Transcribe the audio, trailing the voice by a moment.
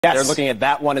Yes. They're looking at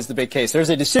that one as the big case. There's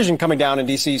a decision coming down in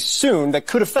D.C. soon that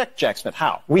could affect Jack Smith.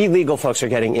 How? We legal folks are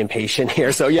getting impatient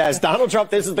here. So, yes, Donald Trump,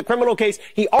 this is the criminal case.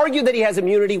 He argued that he has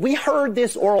immunity. We heard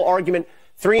this oral argument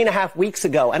 3.5 weeks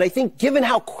ago. And I think given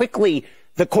how quickly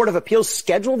the Court of Appeals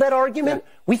scheduled that argument,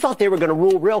 we thought they were going to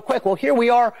rule real quick. Well, here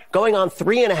we are going on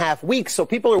 3.5 weeks. So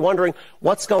people are wondering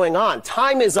what's going on.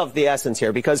 Time is of the essence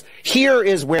here, because here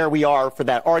is where we are for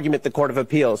that argument, the Court of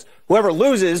Appeals. Whoever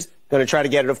loses, going to try to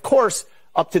get it, of course,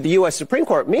 up to the U.S. Supreme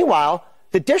Court. Meanwhile,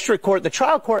 the district court, the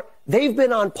trial court, they've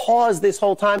been on pause this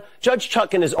whole time. Judge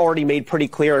Chutkan has already made pretty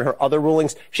clear in her other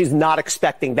rulings she's not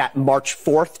expecting that March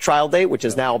 4th trial date, which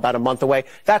is now about a month away.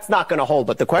 That's not going to hold.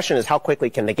 But the question is, how quickly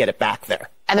can they get it back there?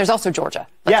 And there's also Georgia.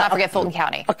 Let's not forget Fulton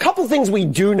County. A couple things we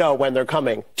do know when they're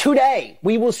coming. Today,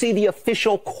 we will see the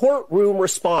official courtroom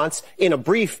response in a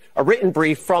written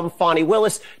brief from Fani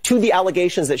Willis to the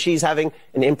allegations that she's having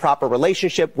an improper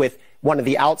relationship with one of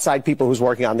the outside people who's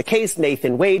working on the case,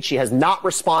 Nathan Wade. She has not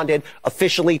responded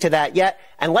officially to that yet.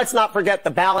 And let's not forget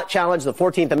the ballot challenge, the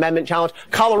 14th Amendment challenge.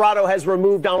 Colorado has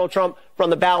removed Donald Trump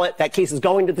from the ballot. That case is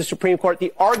going to the Supreme Court.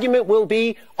 The argument will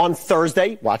be on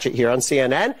Thursday. Watch it here on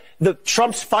CNN.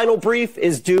 Trump's final brief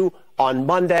is due on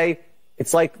Monday.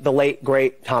 It's like the late,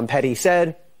 great Tom Petty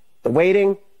said, the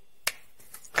waiting.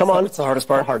 Come on. It's the hardest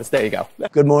part. There you go.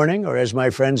 Good morning, or as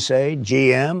my friends say,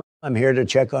 GM. I'm here to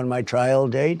check on my trial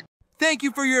date. Thank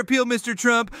you for your appeal, Mr.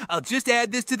 Trump. I'll just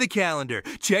add this to the calendar.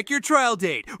 Check your trial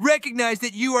date. Recognize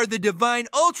that you are the divine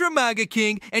Ultra MAGA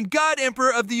King and God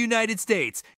Emperor of the United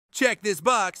States. Check this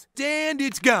box, and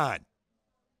it's gone.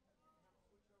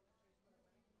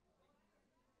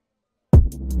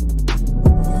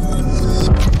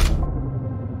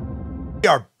 We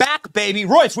are back, baby.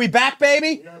 Royce, we back,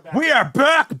 baby? We are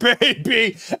back,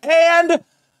 baby. And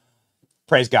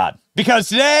praise God, because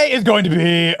today is going to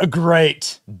be a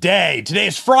great day. Today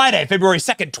is Friday, February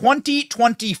 2nd,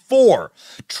 2024.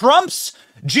 Trump's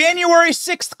January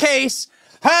 6th case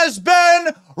has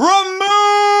been removed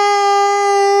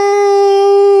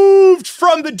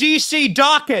from the D.C.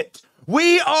 docket.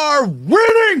 We are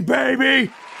winning,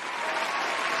 baby.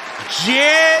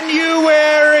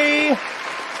 January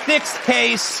 6th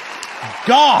case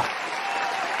gone.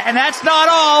 And that's not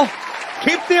all.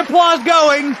 Keep the applause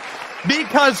going,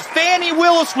 because Fani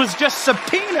Willis was just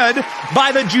subpoenaed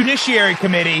by the Judiciary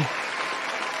Committee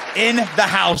in the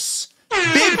House.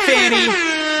 Big Fani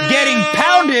getting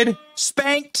pounded,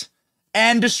 spanked,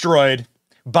 and destroyed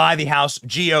by the House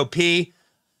GOP.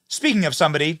 Speaking of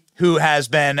somebody who has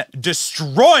been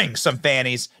destroying some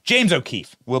Fannies, James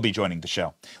O'Keefe will be joining the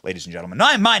show. Ladies and gentlemen,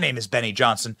 my name is Benny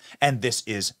Johnson, and this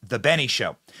is The Benny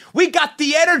Show. We got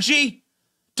the energy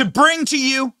to bring to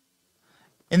you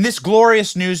in this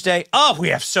glorious news day. Oh, we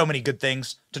have so many good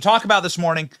things to talk about this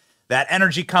morning. That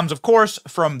energy comes, of course,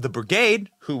 from the brigade,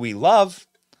 who we love,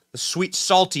 the sweet,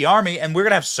 salty army, and we're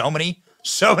going to have so many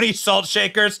salt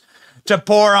shakers to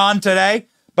pour on today.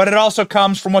 But it also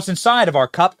comes from what's inside of our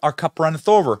cup. Our cup runneth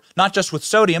over, not just with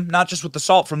sodium, not just with the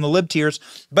salt from the lib tears,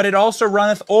 but it also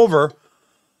runneth over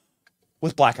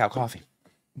with blackout coffee.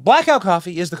 Blackout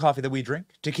coffee is the coffee that we drink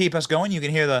to keep us going. You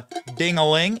can hear the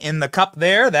ding-a-ling in the cup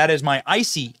there. That is my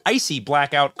icy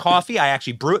blackout coffee. I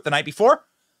actually brew it the night before,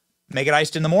 make it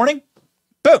iced in the morning.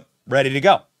 Boom, ready to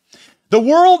go. The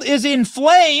world is in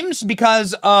flames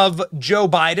because of Joe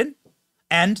Biden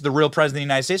and the real president of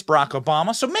the United States, Barack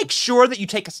Obama. So make sure that you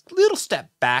take a little step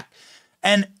back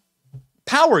and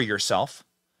power yourself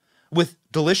with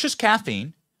delicious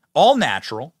caffeine, all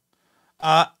natural,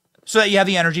 so that you have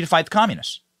the energy to fight the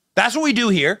communists. That's what we do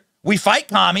here. We fight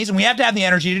commies, and we have to have the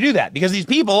energy to do that because these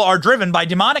people are driven by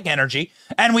demonic energy,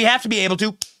 and we have to be able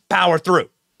to power through.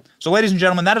 So, ladies and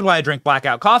gentlemen, that is why I drink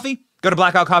Blackout Coffee. Go to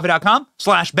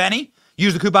blackoutcoffee.com/Benny.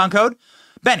 Use the coupon code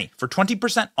Benny for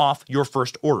 20% off your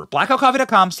first order.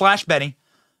 blackoutcoffee.com/Benny.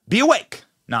 Be awake,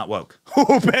 not woke.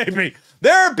 Oh, baby.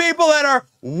 There are people that are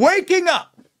waking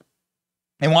up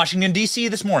in Washington, D.C.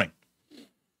 this morning,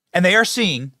 and they are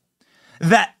seeing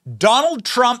that Donald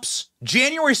Trump's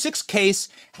January 6th case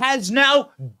has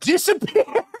now disappeared.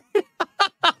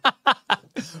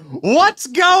 What's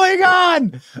going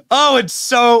on? Oh, it's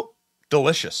so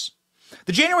delicious.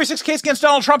 The January 6th case against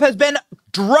Donald Trump has been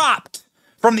dropped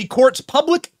from the court's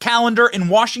public calendar in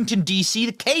Washington, D.C.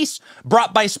 The case,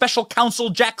 brought by special counsel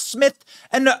Jack Smith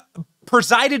and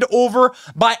presided over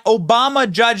by Obama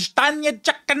Judge Tanya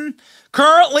Chutkan,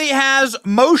 currently has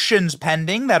motions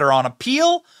pending that are on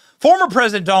appeal. Former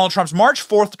President Donald Trump's March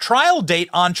 4th trial date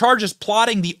on charges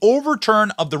plotting the overturn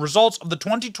of the results of the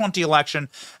 2020 election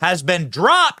has been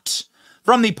dropped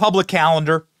from the public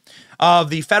calendar.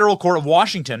 of the Federal Court of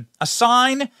Washington, a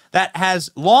sign that has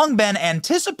long been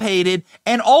anticipated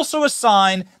and also a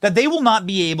sign that they will not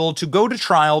be able to go to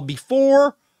trial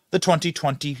before the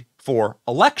 2024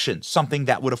 elections, something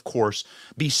that would, of course,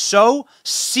 be so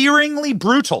searingly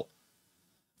brutal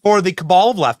for the cabal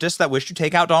of leftists that wish to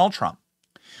take out Donald Trump.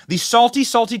 The salty,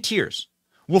 salty tears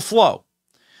will flow.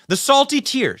 The salty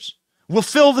tears will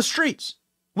fill the streets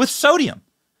with sodium.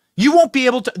 You won't be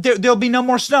able to, there'll be no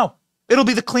more snow. It'll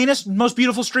be the cleanest, most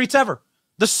beautiful streets ever.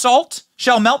 The salt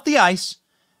shall melt the ice,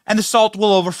 and the salt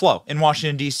will overflow in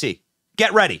Washington, D.C.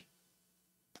 Get ready.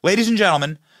 Ladies and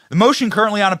gentlemen, the motion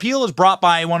currently on appeal is brought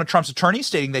by one of Trump's attorneys,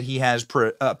 stating that he has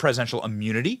presidential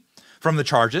immunity from the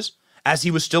charges, as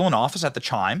he was still in office at the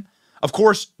time. Of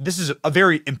course, this is a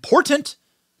very important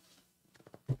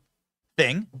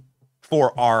thing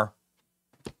for our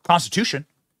Constitution.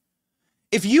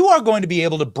 If you are going to be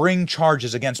able to bring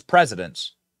charges against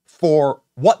presidents for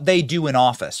what they do in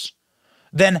office,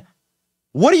 then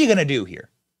what are you going to do here?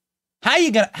 How are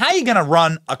you going to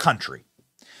run a country?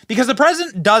 Because the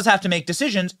president does have to make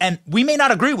decisions, and we may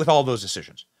not agree with all of those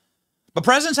decisions, but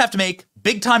presidents have to make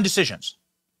big-time decisions.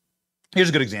 Here's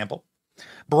a good example.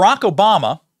 Barack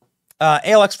Obama,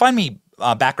 ALX, find me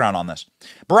background on this.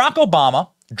 Barack Obama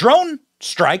drone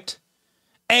striked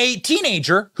a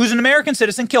teenager who's an American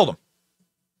citizen, killed him.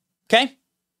 Okay?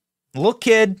 A little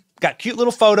kid, got cute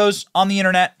little photos on the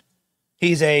internet.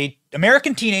 He's a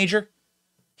American teenager.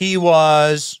 He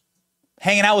was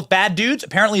hanging out with bad dudes.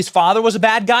 Apparently his father was a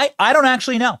bad guy. I don't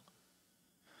actually know.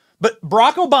 But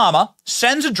Barack Obama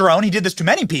sends a drone. He did this to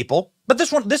many people, but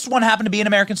this one happened to be an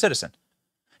American citizen.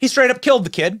 He straight up killed the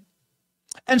kid.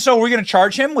 And so we're going to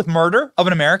charge him with murder of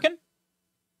an American?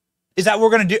 Is that what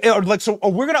we're going to do? Or like, so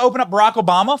we're going to open up Barack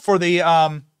Obama for the,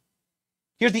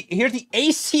 here's the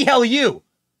ACLU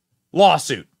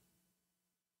lawsuit.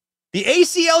 The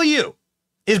ACLU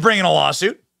is bringing a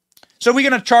lawsuit. So we're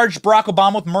going to charge Barack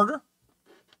Obama with murder?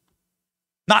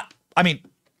 Not, I mean,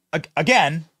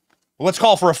 again, let's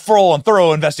call for a full and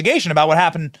thorough investigation about what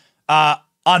happened on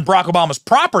Barack Obama's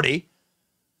property.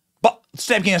 But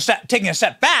taking a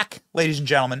step back, ladies and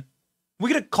gentlemen, we're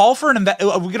going to call for we're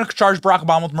going to charge Barack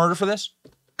Obama with murder for this?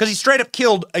 Because he straight up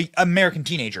killed an American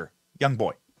teenager, young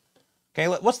boy. Okay,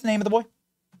 what's the name of the boy?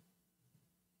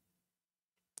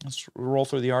 Let's roll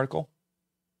through the article.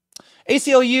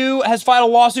 ACLU has filed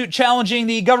a lawsuit challenging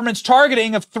the government's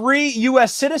targeting of 3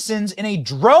 U.S. citizens in a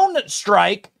drone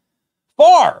strike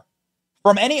far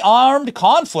from any armed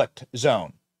conflict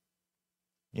zone.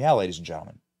 Yeah, ladies and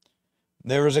gentlemen.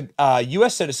 There was a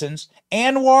U.S. citizen,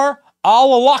 Anwar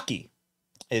al-Awlaki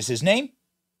is his name.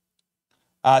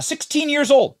 16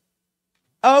 years old.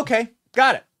 Oh, okay,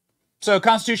 got it. So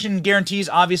Constitution guarantees,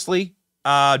 obviously,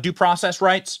 due process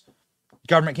rights.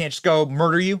 Government can't just go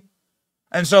murder you.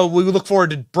 And so we look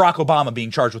forward to Barack Obama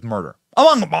being charged with murder,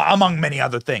 among many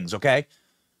other things, okay?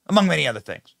 Among many other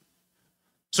things.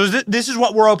 So this is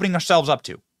what we're opening ourselves up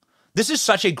to. This is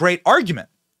such a great argument.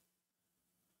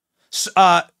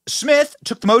 Smith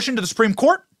took the motion to the Supreme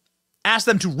Court, asked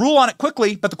them to rule on it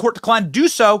quickly, but the court declined to do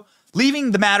so,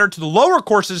 leaving the matter to the lower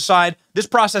courts to decide. This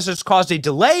process has caused a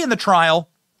delay in the trial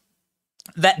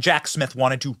that Jack Smith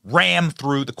wanted to ram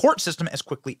through the court system as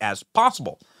quickly as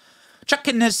possible. Chuck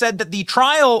Kitten has said that the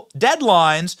trial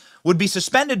deadlines would be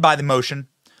suspended by the motion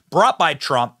brought by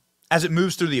Trump as it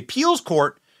moves through the appeals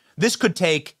court. This could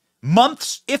take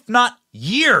months, if not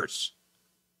years.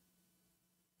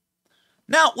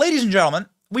 Now, ladies and gentlemen,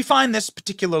 we find this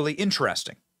particularly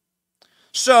interesting.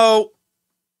 So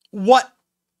what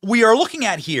we are looking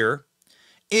at here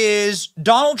is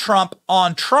Donald Trump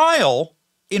on trial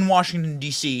in Washington,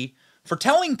 D.C. for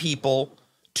telling people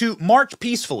to march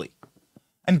peacefully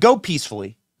and go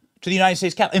peacefully to the United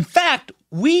States Capitol. In fact,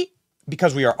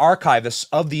 because we are archivists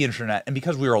of the internet and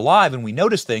because we are alive and we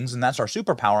notice things, and that's our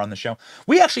superpower on the show,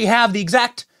 we actually have the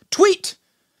exact tweet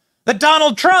that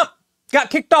Donald Trump got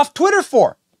kicked off Twitter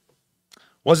for.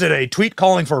 Was it a tweet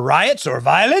calling for riots or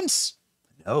violence?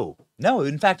 No.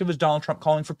 In fact, it was Donald Trump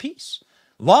calling for peace,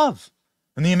 love,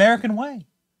 and the American way,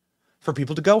 for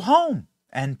people to go home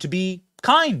and to be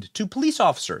kind to police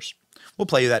officers. We'll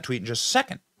play you that tweet in just a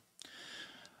second.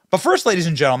 But first, ladies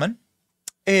and gentlemen,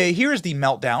 here is the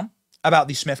meltdown about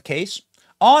the Smith case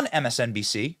on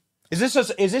MSNBC. Is this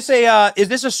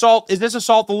assault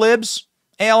the libs,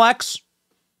 ALX?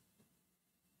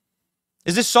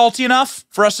 Is this salty enough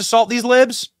for us to salt these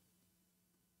libs?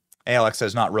 ALX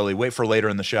says not really. Wait for later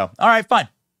in the show. All right, fine.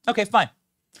 Okay, fine.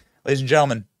 Ladies and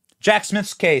gentlemen, Jack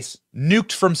Smith's case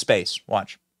nuked from space.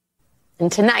 Watch.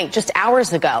 And tonight, just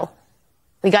hours ago,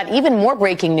 We got even more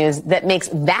breaking news that makes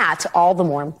that all the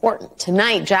more important.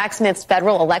 Tonight, Jack Smith's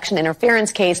federal election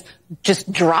interference case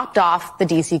just dropped off the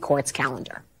D.C. court's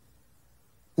calendar.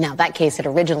 Now, that case had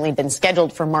originally been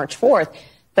scheduled for March 4th,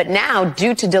 but now,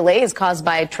 due to delays caused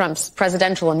by Trump's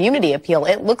presidential immunity appeal,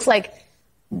 it looks like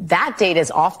that date is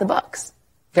off the books.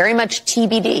 Very much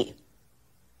TBD.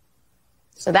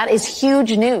 So that is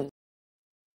huge news.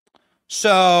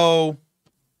 So,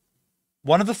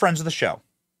 one of the friends of the show,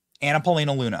 Anna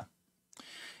Paulina Luna,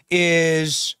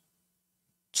 is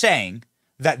saying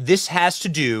that this has to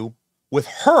do with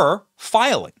her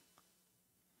filing,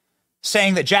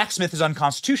 saying that Jack Smith is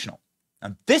unconstitutional.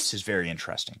 Now, this is very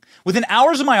interesting. Within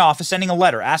hours of my office sending a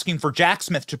letter asking for Jack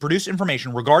Smith to produce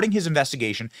information regarding his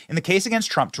investigation in the case against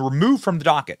Trump to remove from the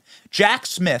docket, Jack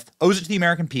Smith owes it to the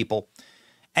American people,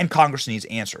 and Congress needs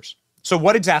answers. So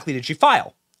what exactly did she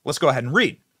file? Let's go ahead and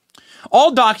read. All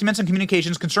documents and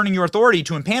communications concerning your authority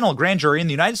to impanel a grand jury in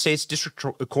the United States District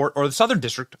Court or the Southern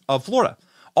District of Florida.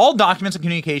 All documents and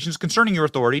communications concerning your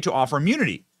authority to offer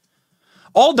immunity.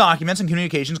 All documents and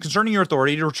communications concerning your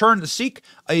authority to return to seek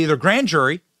either grand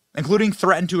jury, including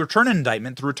threaten to return an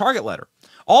indictment through a target letter.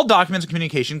 All documents and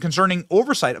communication concerning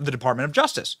oversight of the Department of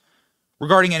Justice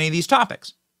regarding any of these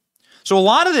topics. So a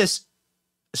lot of this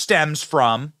stems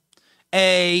from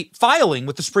a filing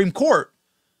with the Supreme Court.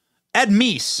 Ed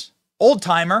Meese, old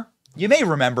timer, you may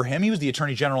remember him. He was the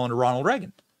Attorney General under Ronald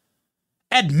Reagan.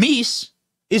 Ed Meese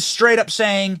is straight up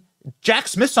saying Jack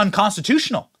Smith's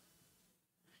unconstitutional.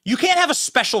 You can't have a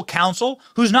special counsel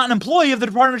who's not an employee of the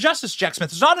Department of Justice. Jack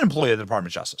Smith is not an employee of the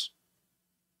Department of Justice.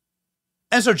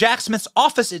 And so Jack Smith's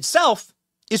office itself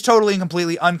is totally and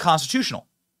completely unconstitutional.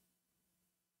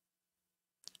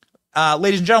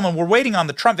 Ladies and gentlemen, we're waiting on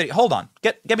the Trump video. Hold on.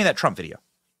 Get me that Trump video.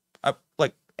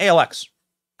 Like ALX.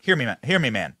 Hear me,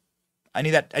 man. I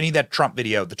need that Trump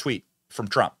video, the tweet from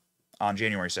Trump on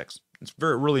January 6th. It's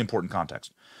really important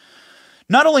context.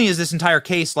 Not only is this entire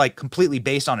case like completely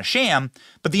based on a sham,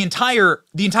 but the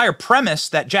entire premise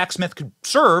that Jack Smith could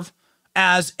serve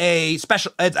as a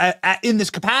special in this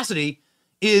capacity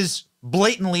is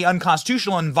blatantly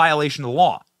unconstitutional and in violation of the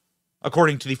law,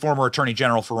 according to the former Attorney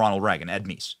General for Ronald Reagan, Ed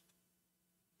Meese.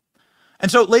 And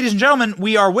so, ladies and gentlemen,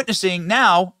 we are witnessing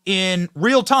now in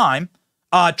real time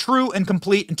true and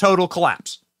complete and total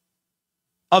collapse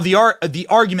of the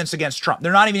arguments against Trump.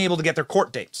 They're not even able to get their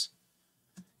court dates.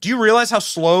 Do you realize how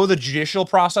slow the judicial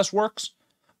process works?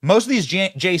 Most of these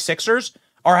J6ers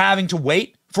are having to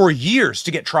wait for years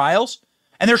to get trials,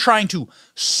 and they're trying to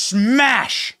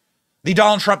smash the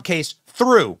Donald Trump case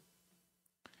through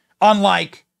on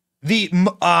like the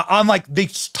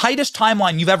tightest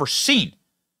timeline you've ever seen.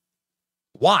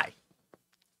 Why?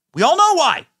 We all know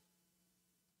why.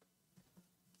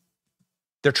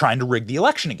 They're trying to rig the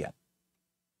election again.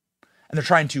 And they're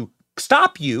trying to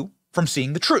stop you from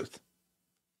seeing the truth.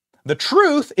 The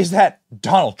truth is that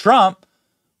Donald Trump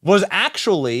was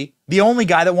actually the only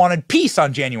guy that wanted peace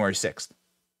on January 6th.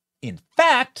 In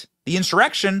fact, the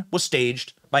insurrection was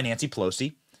staged by Nancy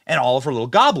Pelosi and all of her little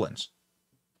goblins.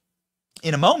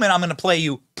 In a moment, I'm going to play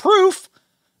you proof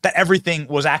that everything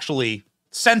was actually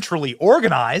centrally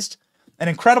organized, an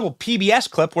incredible PBS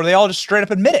clip where they all just straight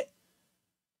up admit it.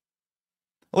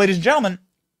 Ladies and gentlemen,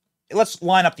 let's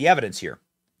line up the evidence here.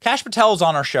 Kash Patel is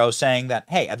on our show saying that,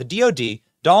 hey, at the DOD,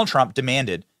 Donald Trump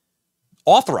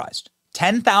authorized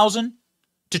 10,000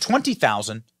 to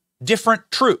 20,000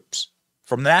 different troops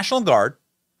from the National Guard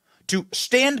to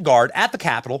stand guard at the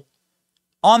Capitol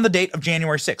on the date of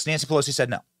January 6th. Nancy Pelosi said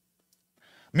no.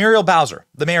 Muriel Bowser,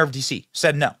 the mayor of D.C.,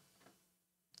 said no.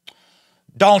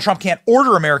 Donald Trump can't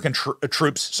order American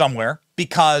troops somewhere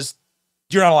because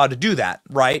you're not allowed to do that,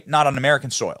 right? Not on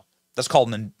American soil. That's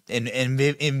called an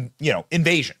invasion,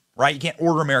 right? You can't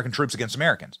order American troops against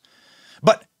Americans.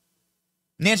 But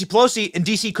Nancy Pelosi in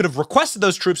D.C. could have requested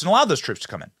those troops and allowed those troops to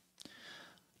come in.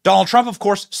 Donald Trump, of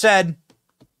course, said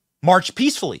march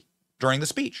peacefully during the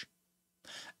speech.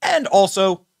 And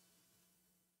also,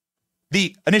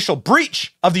 the initial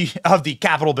breach of the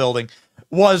Capitol building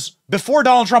was before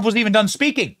Donald Trump was even done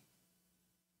speaking.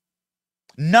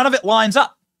 None of it lines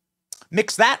up.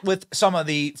 Mix that with some of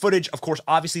the footage, of course,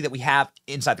 obviously, that we have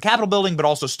inside the Capitol building, but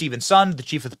also Stephen Sund, the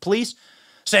chief of the police,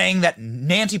 saying that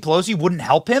Nancy Pelosi wouldn't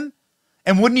help him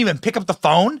and wouldn't even pick up the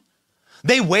phone.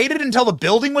 They waited until the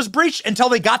building was breached, until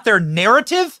they got their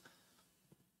narrative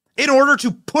in order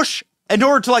to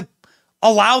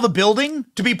allow the building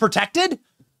to be protected.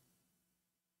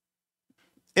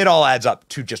 It all adds up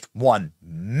to just one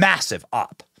massive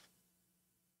op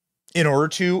in order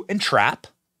to entrap,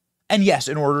 and yes,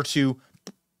 in order to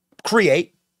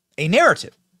create a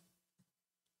narrative.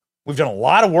 We've done a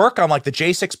lot of work on like the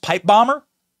J6 pipe bomber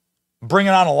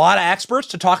bringing on a lot of experts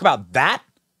to talk about that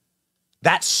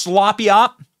sloppy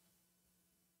op.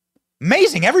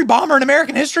 Amazing. Every bomber in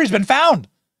American history has been found.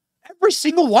 Every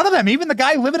single one of them, even the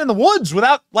guy living in the woods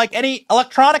without like any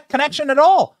electronic connection at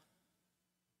all.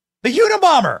 The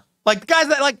Unabomber, like the guys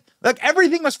that like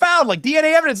everything was found, like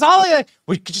DNA evidence.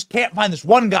 We just can't find this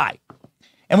one guy.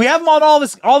 And we have him on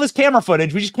all this camera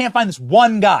footage. We just can't find this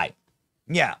one guy.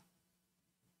 Yeah.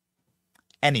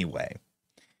 Anyway,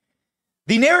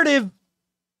 the narrative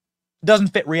doesn't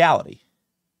fit reality.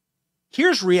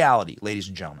 Here's reality, ladies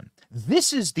and gentlemen.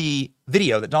 This is the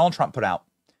video that Donald Trump put out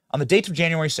on the date of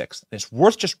January 6th. It's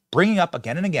worth just bringing up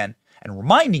again and again and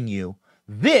reminding you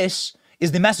this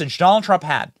is the message Donald Trump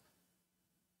had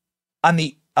on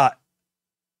the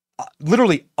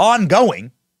literally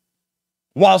ongoing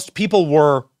whilst people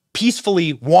were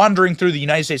peacefully wandering through the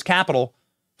United States Capitol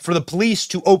for the police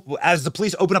as the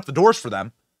police open up the doors for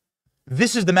them.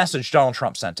 This is the message Donald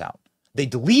Trump sent out. They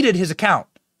deleted his account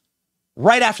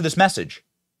right after this message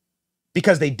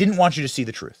because they didn't want you to see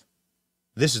the truth.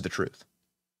 This is the truth.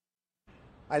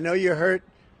 I know you're hurt.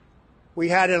 We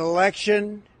had an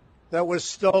election that was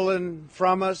stolen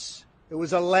from us. It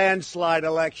was a landslide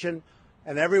election,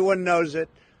 and everyone knows it,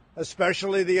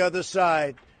 especially the other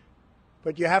side.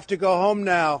 But you have to go home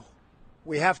now.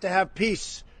 We have to have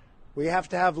peace. We have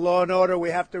to have law and order.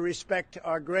 We have to respect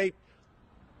our great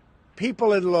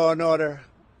people in law and order.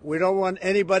 We don't want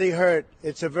anybody hurt.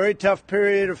 It's a very tough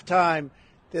period of time.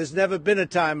 There's never been a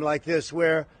time like this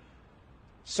where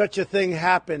such a thing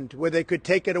happened, where they could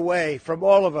take it away from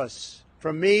all of us,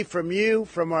 from me, from you,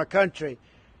 from our country.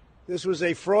 This was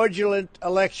a fraudulent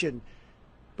election,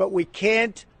 but we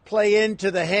can't play into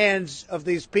the hands of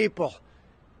these people.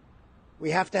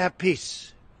 We have to have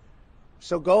peace.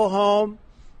 So go home.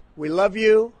 We love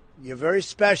you. You're very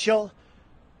special.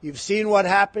 You've seen what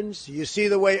happens. You see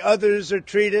the way others are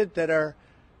treated that are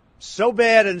so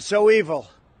bad and so evil.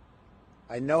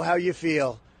 I know how you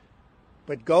feel.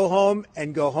 But go home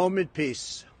and go home in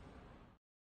peace.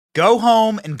 Go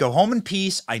home and go home in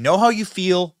peace. I know how you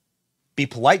feel. Be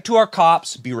polite to our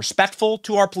cops. Be respectful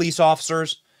to our police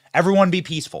officers. Everyone be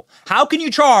peaceful. How can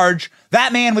you charge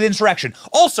that man with insurrection?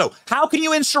 Also, how can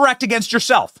you insurrect against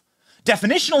yourself?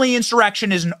 Definitionally,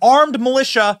 insurrection is an armed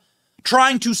militia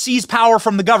trying to seize power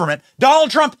from the government.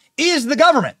 Donald Trump is the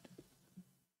government.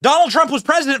 Donald Trump was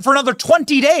president for another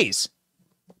 20 days.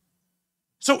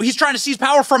 So he's trying to seize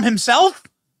power from himself?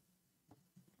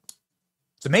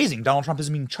 It's amazing Donald Trump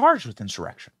isn't being charged with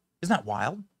insurrection. Isn't that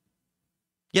wild?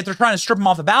 Yet they're trying to strip him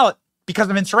off the ballot because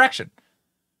of insurrection.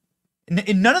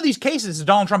 In none of these cases has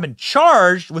Donald Trump been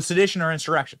charged with sedition or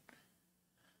insurrection.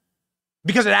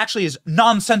 Because it actually is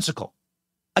nonsensical.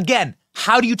 Again,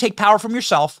 how do you take power from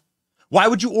yourself? Why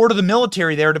would you order the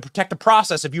military there to protect the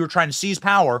process if you were trying to seize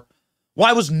power?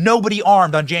 Why was nobody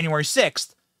armed on January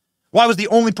 6th? Why was the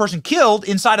only person killed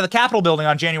inside of the Capitol building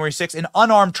on January 6th an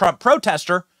unarmed Trump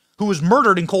protester who was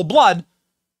murdered in cold blood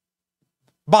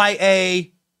by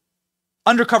a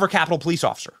undercover Capitol police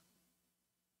officer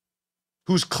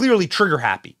who's clearly trigger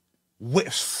happy,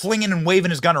 flinging and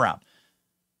waving his gun around?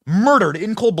 Murdered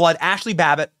in cold blood, Ashley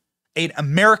Babbitt, an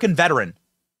American veteran,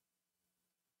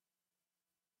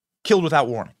 killed without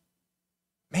warning.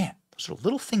 Man, those are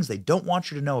little things they don't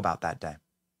want you to know about that day.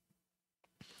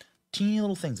 Teeny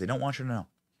little things they don't want you to know.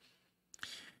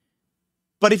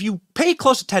 But if you pay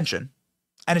close attention,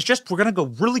 and it's just, we're going to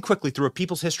go really quickly through a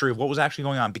people's history of what was actually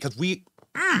going on, because we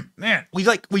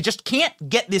just can't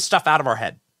get this stuff out of our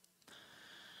head.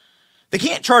 They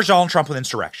can't charge Donald Trump with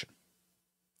insurrection.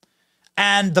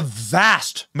 And the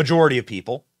vast majority of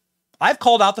people, I've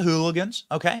called out the hooligans,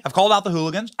 okay? I've called out the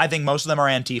hooligans. I think most of them are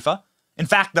Antifa. In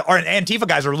fact, our Antifa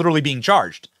guys are literally being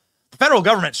charged. The federal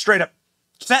government straight up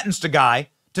sentenced a guy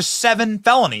to 7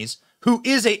 felonies who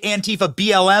is a Antifa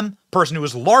BLM person who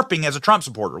was LARPing as a Trump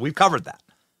supporter. We've covered that.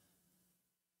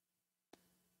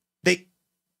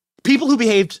 People who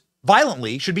behaved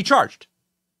violently should be charged.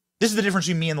 This is the difference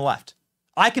between me and the left.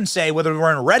 I can say, whether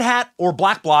we're in a red hat or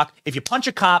black bloc, if you punch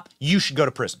a cop, you should go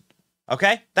to prison.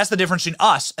 Okay? That's the difference between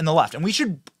us and the left. And we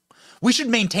should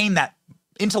maintain that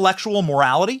intellectual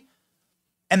morality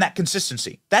and that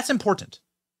consistency. That's important.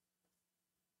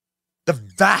 The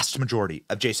vast majority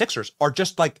of J6ers are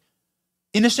just like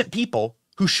innocent people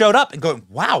who showed up and going,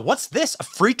 wow, what's this? A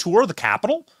free tour of the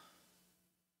Capitol?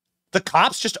 The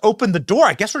cops just opened the door.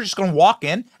 I guess we're just going to walk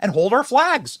in and hold our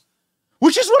flags,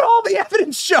 which is what all the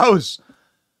evidence shows.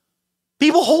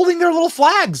 People holding their little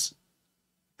flags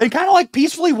and kind of like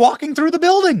peacefully walking through the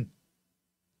building.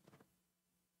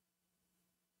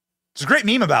 There's a great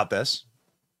meme about this.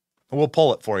 We'll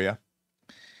pull it for you.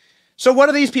 So what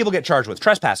do these people get charged with?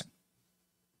 Trespassing.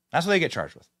 That's what they get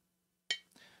charged with.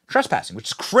 Trespassing, which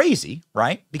is crazy,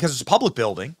 right? Because it's a public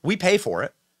building. We pay for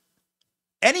it.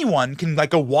 Anyone can like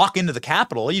go walk into the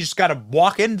Capitol. You just got to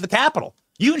walk into the Capitol.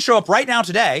 You can show up right now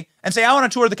today and say, I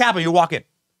want to tour the Capitol. You walk in.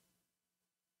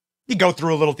 You go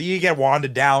through a little thing. You get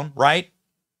wanded down, right?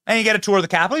 And you get a tour of the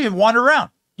Capitol. You wander around.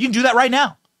 You can do that right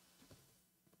now.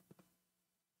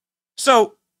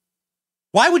 So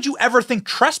why would you ever think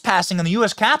trespassing in the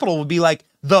U.S. Capitol would be like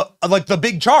the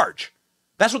big charge?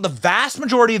 That's what the vast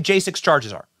majority of J6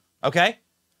 charges are, okay?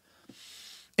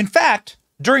 In fact,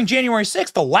 during January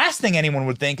 6th, the last thing anyone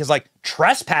would think is like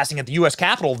trespassing at the U.S.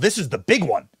 Capitol. This is the big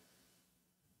one.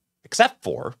 Except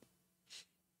for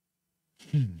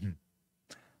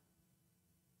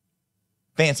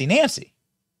Fancy Nancy,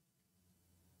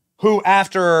 who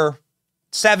after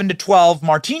 7 to 12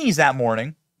 martinis that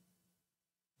morning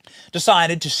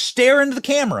decided to stare into the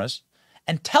cameras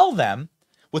and tell them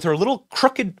with her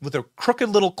crooked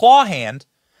little claw hand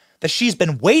that she's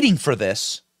been waiting for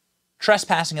this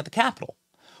trespassing at the Capitol.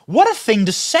 What a thing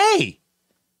to say.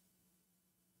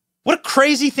 What a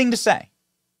crazy thing to say.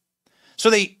 So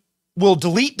they will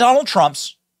delete Donald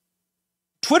Trump's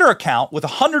Twitter account with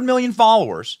 100 million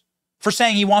followers for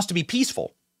saying he wants to be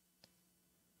peaceful.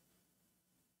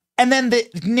 And then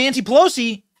Nancy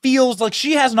Pelosi feels like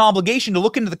she has an obligation to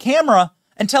look into the camera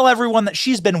and tell everyone that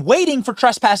she's been waiting for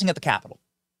trespassing at the Capitol.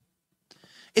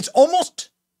 It's almost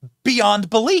beyond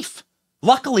belief.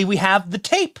 Luckily, we have the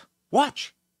tape.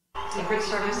 Watch. Secret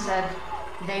Service said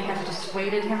they have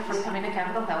dissuaded him from coming to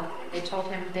Capitol Hill. They told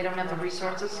him they don't have the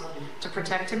resources to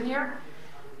protect him here.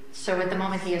 So at the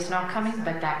moment, he is not coming,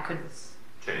 but that could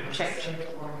change.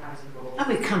 Oh,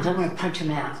 he comes, I'm going to punch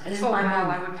him out. This is my wow,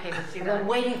 moment. I would pay to see I've that. been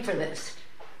waiting for this,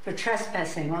 for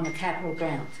trespassing on the Capitol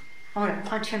grounds. I'm going to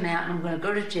punch him out, and I'm going to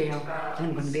go to jail, and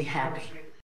I'm going to be happy.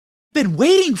 Been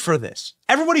waiting for this.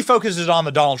 Everybody focuses on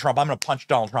the Donald Trump. I'm going to punch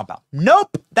Donald Trump out.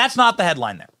 Nope, that's not the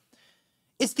headline there.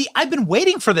 It's the I've been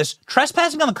waiting for this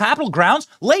trespassing on the Capitol grounds.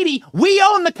 Lady, we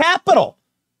own the Capitol.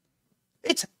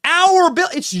 It's our bill.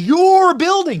 It's your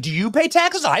building. Do you pay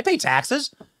taxes? I pay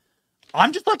taxes.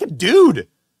 I'm just like a dude.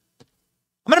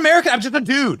 I'm an American. I'm just a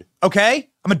dude. Okay?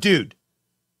 I'm a dude.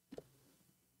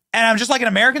 And I'm just like an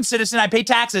American citizen. I pay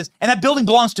taxes. And that building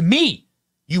belongs to me.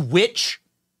 You witch.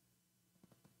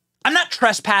 I'm not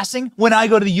trespassing when I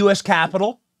go to the U.S.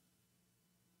 Capitol.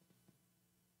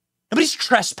 Nobody's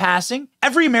trespassing.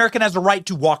 Every American has a right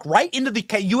to walk right into the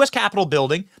U.S. Capitol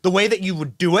building. The way that you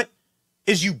would do it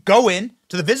is you go in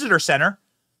to the visitor center,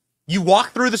 you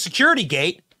walk through the security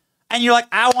gate, and you're like,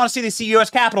 I want to see the U.S.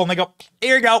 Capitol. And they go,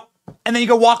 here you go. And then you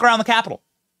go walk around the Capitol.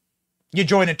 You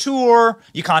join a tour.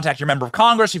 You contact your member of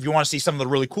Congress if you want to see some of the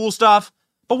really cool stuff.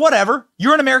 But whatever.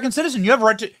 You're an American citizen. You have a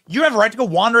right to go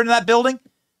wander into that building.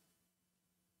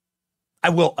 I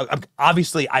will,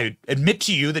 obviously, I admit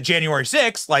to you that January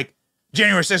 6th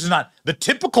is not the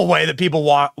typical way that people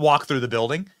walk through the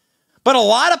building. But a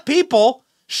lot of people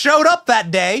showed up that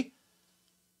day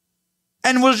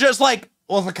and was just like,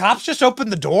 well, the cops just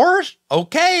opened the doors?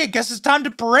 Okay, I guess it's time to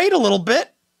parade a little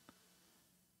bit.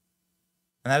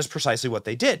 And that is precisely what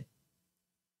they did.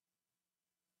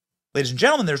 Ladies and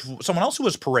gentlemen, there's someone else who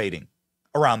was parading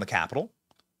around the Capitol.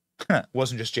 It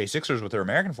wasn't just J6ers with their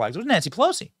American flags. It was Nancy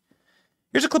Pelosi.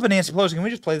 Here's a clip of Nancy Pelosi. Can we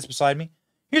just play this beside me?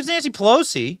 Here's Nancy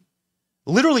Pelosi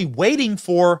literally waiting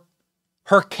for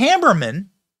her cameraman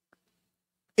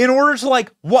in order to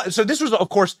like, what? So this was, of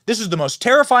course, this is the most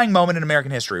terrifying moment in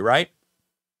American history, right?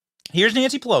 Here's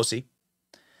Nancy Pelosi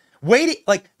waiting,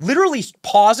 like literally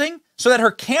pausing so that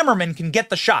her cameraman can get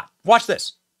the shot. Watch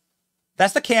this.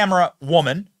 That's the camera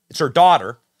woman. It's her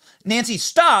daughter. Nancy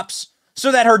stops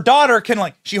so that her daughter can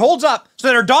like, she holds up so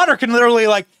that her daughter can literally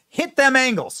like hit them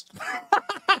angles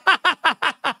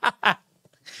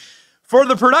for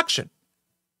the production.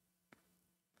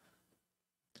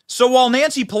 So while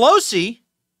Nancy Pelosi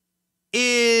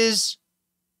is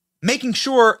making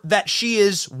sure that she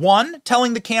is, one,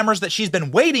 telling the cameras that she's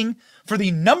been waiting for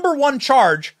the #1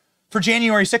 charge for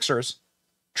January 6ers,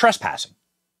 trespassing.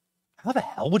 How the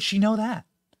hell would she know that?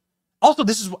 Also,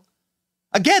 this is,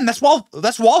 again, that's while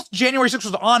January 6th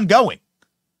was ongoing.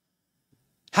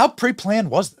 How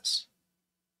pre-planned was this?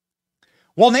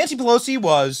 While Nancy Pelosi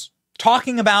was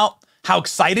talking about how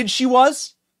excited she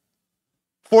was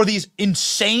for these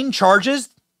insane charges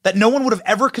that no one would have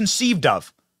ever conceived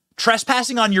of,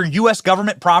 trespassing on your U.S.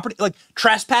 government property, like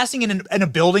trespassing in a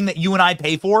building that you and I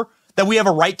pay for, that we have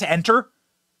a right to enter,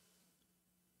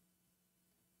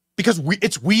 because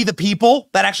it's we the people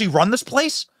that actually run this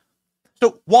place.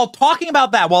 So while talking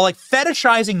about that, while like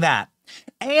fetishizing that,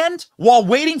 and while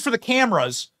waiting for the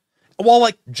cameras while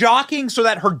like jockeying so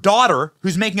that her daughter,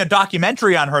 who's making a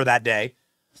documentary on her that day,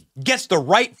 gets the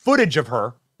right footage of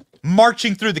her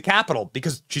marching through the Capitol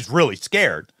because she's really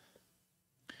scared.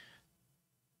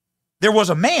 There was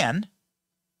a man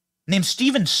named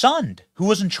Stephen Sund who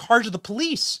was in charge of the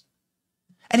police.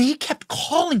 And he kept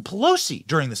calling Pelosi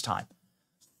during this time,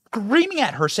 screaming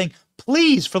at her, saying,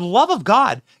 please, for the love of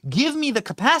God, give me the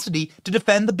capacity to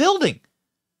defend the building.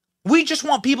 We just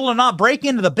want people to not break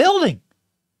into the building.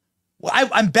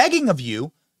 I'm begging of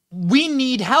you, we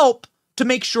need help to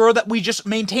make sure that we just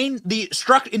maintain the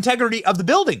integrity of the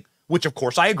building, which of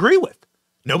course I agree with.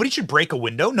 Nobody should break a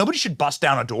window. Nobody should bust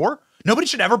down a door. Nobody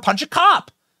should ever punch a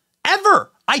cop.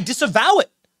 Ever. I disavow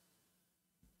it.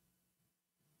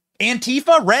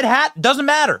 Antifa, red hat, doesn't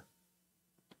matter.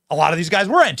 A lot of these guys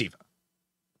were Antifa.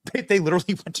 They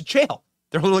literally went to jail.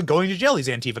 They're literally going to jail, these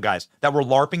Antifa guys that were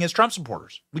LARPing as Trump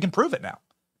supporters. We can prove it now.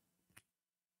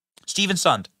 Stephen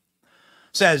Sund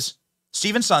says,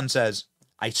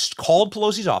 I called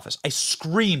Pelosi's office. I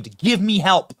screamed, give me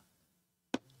help.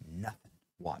 Nothing.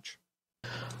 Watch.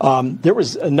 There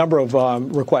was a number of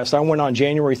requests. I went on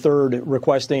January 3rd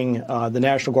requesting the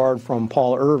National Guard from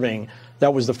Paul Irving.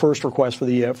 That was the first request for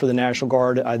the National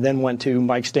Guard. I then went to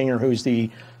Mike Stinger, who's the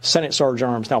Senate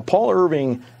Sergeant Arms. Now, Paul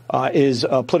Irving is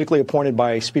politically appointed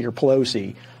by Speaker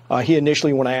Pelosi. He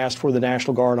initially, when I asked for the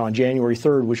National Guard on January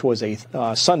 3rd, which was a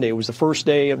Sunday, it was the first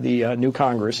day of the new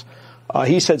Congress,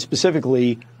 he said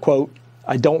specifically, quote,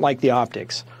 I don't like the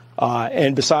optics.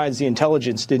 And besides, the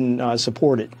intelligence didn't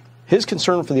support it. His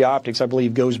concern for the optics, I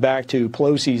believe, goes back to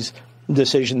Pelosi's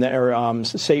decision that, or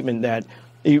statement that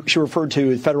she referred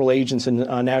to federal agents and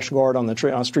National Guard on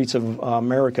the streets of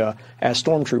America as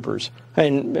stormtroopers.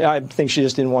 And I think she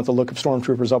just didn't want the look of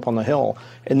stormtroopers up on the Hill.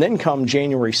 And then come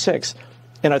January 6th.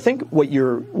 And I think what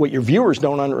your viewers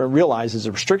don't realize is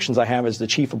the restrictions I have as the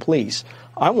chief of police.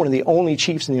 I'm one of the only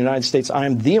chiefs in the United States. I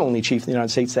am the only chief in the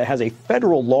United States that has a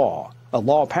federal law, a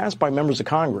law passed by members of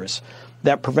Congress,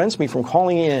 that prevents me from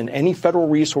calling in any federal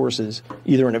resources,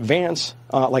 either in advance,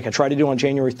 like I tried to do on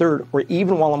January 3rd, or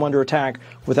even while I'm under attack,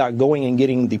 without going and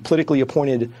getting the politically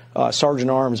appointed Sergeant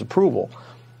Arms approval.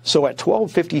 So at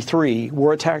 12:53,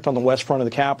 we're attacked on the west front of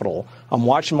the Capitol. I'm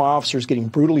watching my officers getting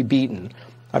brutally beaten.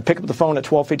 I pick up the phone at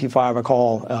 12:55. I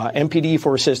call MPD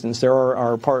for assistance. They're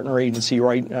our partner agency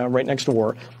right next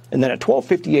door. And then at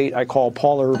 12:58, I call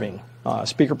Paul Irving,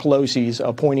 Speaker Pelosi's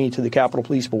appointee to the Capitol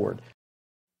Police Board.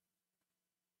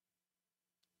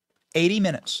 80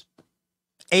 minutes.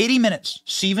 80 minutes.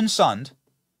 Stephen Sund,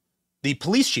 the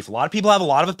police chief. A lot of people have a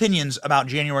lot of opinions about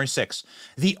January 6th.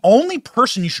 The only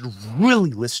person you should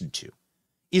really listen to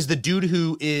is the dude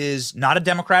who is not a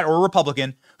Democrat or a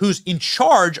Republican, who's in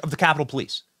charge of the Capitol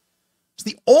Police. It's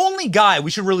the only guy we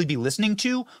should really be listening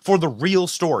to for the real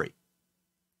story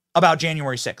about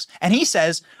January 6th. And he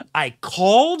says, I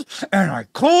called and I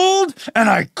called and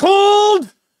I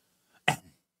called and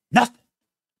nothing.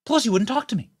 Pelosi wouldn't talk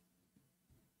to me.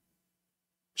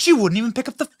 She wouldn't even pick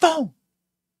up the phone.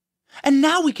 And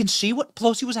now we can see what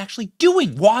Pelosi was actually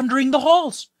doing, wandering the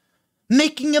halls,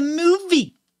 making a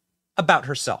movie about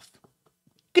herself.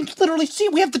 You can literally see,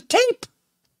 we have the tape.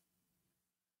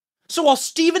 So while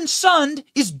Stephen Sund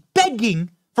is begging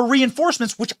for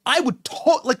reinforcements, which I would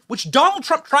which Donald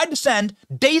Trump tried to send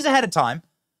days ahead of time,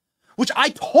 which I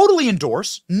totally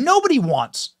endorse. Nobody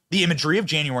wants the imagery of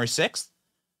January 6th.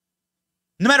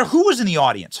 No matter who was in the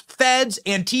audience, feds,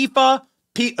 Antifa,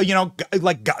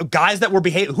 guys that were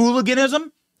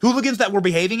hooligans that were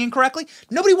behaving incorrectly.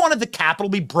 Nobody wanted the Capitol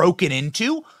to be broken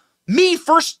into. Me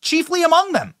first, chiefly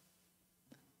among them.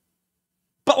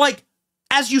 But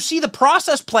as you see the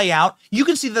process play out, you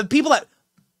can see that the people that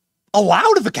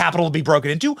allowed the Capitol to be broken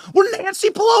into were Nancy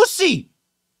Pelosi.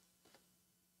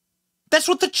 That's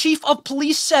what the chief of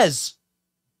police says.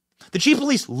 The chief of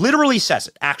police literally says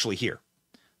it, actually, here.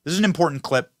 This is an important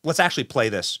clip. Let's actually play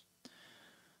this.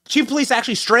 Chief of Police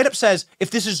actually straight up says, if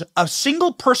this is a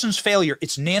single person's failure,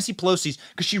 it's Nancy Pelosi's,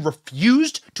 because she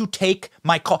refused to take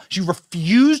my call. She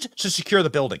refused to secure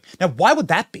the building. Now, why would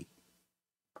that be?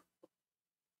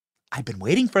 I've been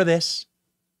waiting for this.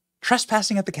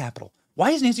 Trespassing at the Capitol. Why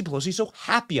is Nancy Pelosi so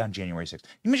happy on January 6th?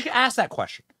 You should ask that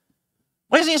question.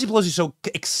 Why is Nancy Pelosi so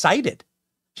excited?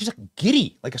 She's like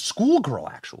giddy, like a schoolgirl,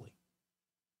 actually.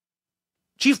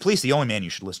 Chief of Police, the only man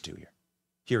you should listen to here.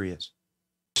 Here he is.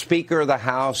 Speaker of the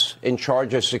House in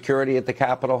charge of security at the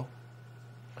Capitol?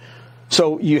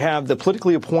 So you have the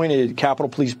politically appointed Capitol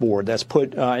Police Board that's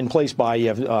put in place by, you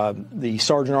have the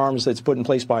Sergeant Arms that's put in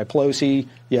place by Pelosi.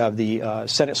 You have the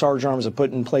Senate Sergeant Arms that's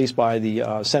put in place by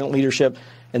the Senate leadership.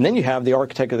 And then you have the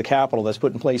architect of the Capitol that's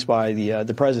put in place by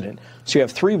the president. So you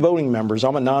have 3 voting members.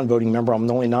 I'm a non-voting member. I'm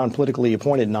the only non-politically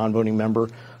appointed non-voting member.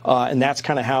 And that's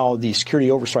kind of how the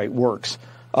security oversight works.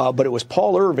 But it was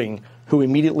Paul Irving who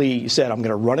immediately said, I'm going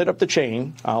to run it up the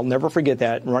chain. I'll never forget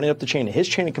that. Run it up the chain. And his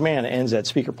chain of command ends at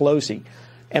Speaker Pelosi.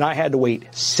 And I had to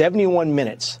wait 71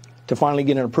 minutes to finally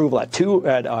get an approval at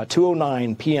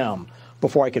 2:09 p.m.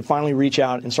 before I could finally reach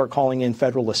out and start calling in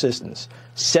federal assistance.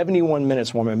 71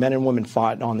 minutes while my men and women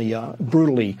fought on the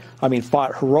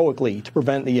fought heroically to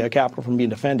prevent the Capitol from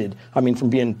being from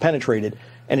being penetrated.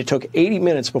 And it took 80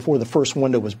 minutes before the first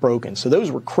window was broken. So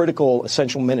those were critical,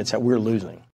 essential minutes that we're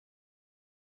losing.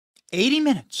 80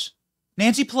 minutes.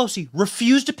 Nancy Pelosi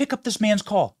refused to pick up this man's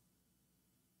call.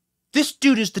 This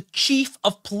dude is the chief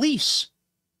of police.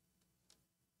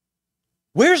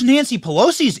 Where's Nancy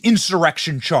Pelosi's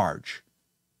insurrection charge?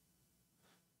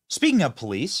 Speaking of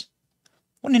police,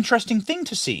 what an interesting thing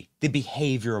to see, the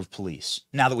behavior of police.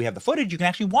 Now that we have the footage, you can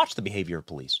actually watch the behavior of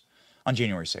police on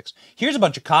January 6th. Here's a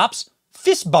bunch of cops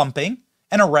fist bumping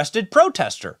an arrested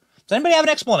protester. Does anybody have an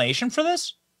explanation for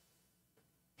this?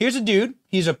 Here's a dude.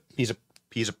 He's a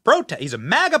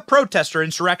MAGA protester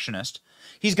insurrectionist.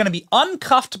 He's going to be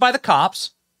uncuffed by the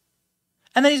cops,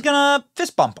 and then he's going to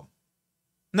fist bump him.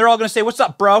 And they're all going to say, "What's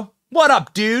up, bro? What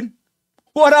up, dude?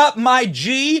 What up, my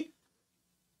G?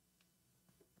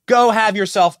 Go have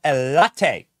yourself a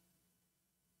latte.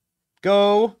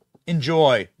 Go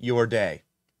enjoy your day.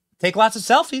 Take lots of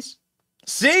selfies.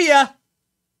 See ya."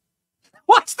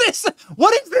 What's this?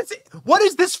 What is this? What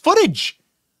is this footage?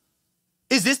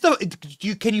 Is this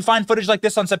can you find footage like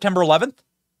this on September 11th?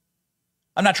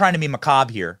 I'm not trying to be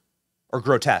macabre here or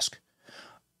grotesque.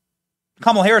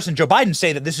 Kamala Harris and Joe Biden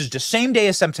say that this is the same day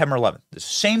as September 11th. The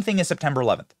same thing as September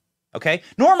 11th. Okay?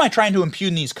 Nor am I trying to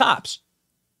impugn these cops.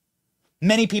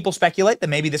 Many people speculate that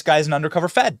maybe this guy's an undercover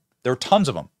Fed. There are tons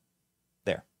of them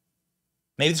there.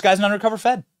 Maybe this guy's an undercover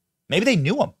Fed. Maybe they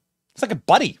knew him. It's like a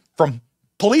buddy from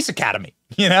Police Academy,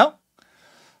 you know?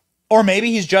 Or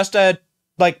maybe he's just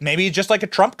maybe he's just like a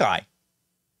Trump guy.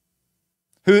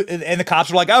 And the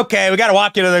cops were like, "Okay, we got to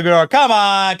walk you to the door. Come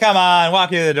on,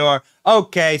 walk you to the door.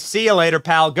 Okay, see you later,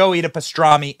 pal. Go eat a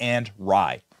pastrami and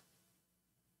rye.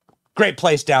 Great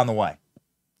place down the way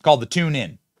called the Tune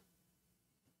Inn.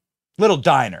 Little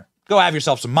diner. Go have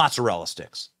yourself some mozzarella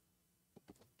sticks."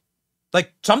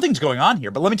 Like, something's going on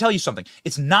here, but let me tell you something.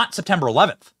 It's not September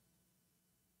 11th.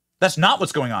 That's not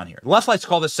what's going on here. The left likes to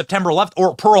call this September 11th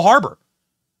or Pearl Harbor.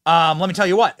 Let me tell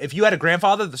you what. If you had a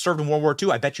grandfather that served in World War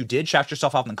II, I bet you did. Shout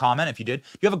yourself out in the comment if you did.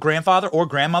 Do you have a grandfather or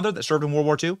grandmother that served in World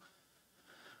War II?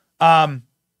 A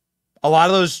lot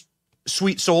of those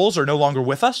sweet souls are no longer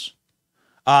with us.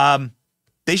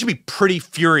 They should be pretty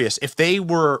furious if they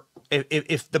were,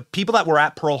 if the people that were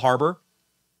at Pearl Harbor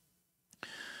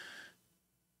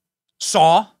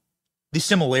saw the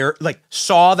similarity,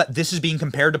 saw that this is being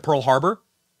compared to Pearl Harbor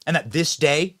and that this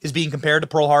day is being compared to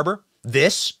Pearl Harbor.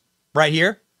 This right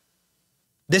here.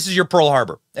 This is your Pearl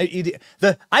Harbor.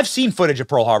 I've seen footage of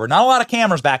Pearl Harbor. Not a lot of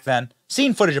cameras back then.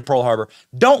 Seen footage of Pearl Harbor.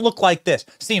 Don't look like this.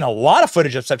 Seen a lot of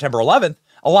footage of September 11th.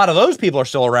 A lot of those people are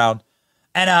still around.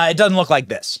 And it doesn't look like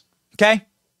this. Okay?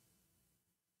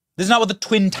 This is not what the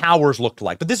Twin Towers looked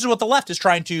like. But this is what the left is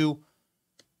trying to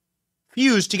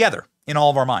fuse together in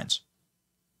all of our minds.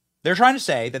 They're trying to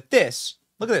say that this,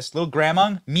 look at this, little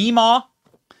grandma, Meemaw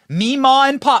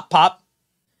and Pop,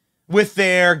 with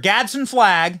their Gadsden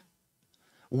flag,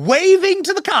 waving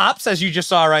to the cops, as you just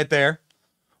saw right there,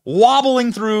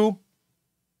 wobbling through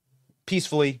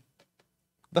peacefully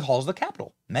the halls of the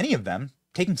Capitol. Many of them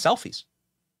taking selfies,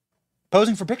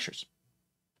 posing for pictures.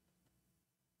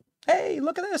 Hey,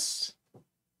 look at this.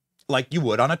 Like you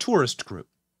would on a tourist group.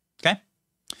 Okay?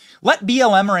 Let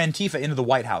BLM or Antifa into the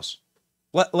White House.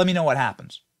 Let me know what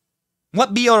happens.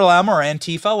 Let BLM or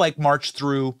Antifa march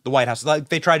through the White House like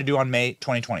they tried to do on May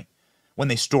 2020 when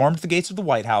they stormed the gates of the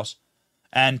White House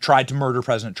and tried to murder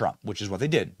President Trump, which is what they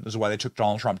did. This is why they took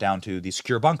Donald Trump down to the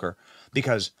secure bunker,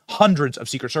 because hundreds of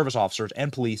Secret Service officers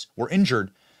and police were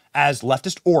injured as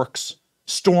leftist orcs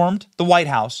stormed the White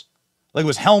House like it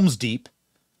was Helm's Deep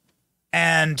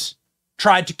and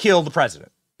tried to kill the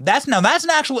president. That's an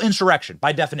actual insurrection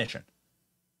by definition.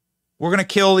 We're going to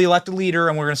kill the elected leader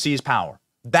and we're going to seize power.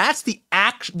 That's the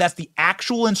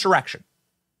actual insurrection.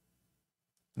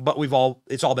 But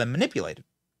it's all been manipulated.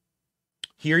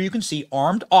 Here you can see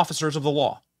armed officers of the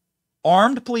law,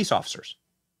 armed police officers,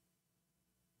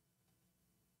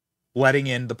 letting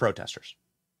in the protesters.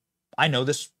 I know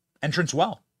this entrance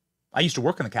well. I used to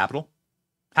work in the Capitol.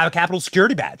 Have a Capitol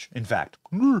security badge, in fact.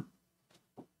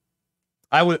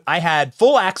 I had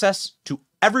full access to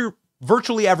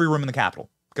virtually every room in the Capitol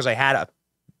because I had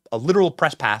a literal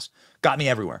press pass, got me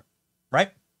everywhere,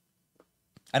 right?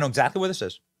 I know exactly where this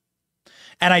is.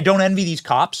 And I don't envy these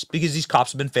cops because these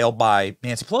cops have been failed by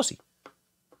Nancy Pelosi.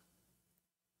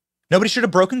 Nobody should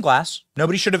have broken glass.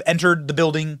 Nobody should have entered the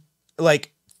building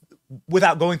like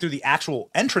without going through the actual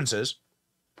entrances.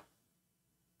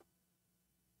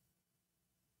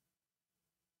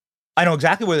 I know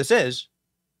exactly where this is.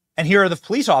 And here are the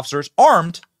police officers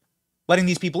armed, letting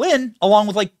these people in, along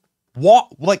with like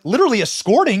literally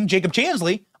escorting Jacob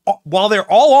Chansley while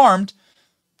they're all armed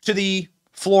to the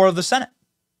floor of the Senate.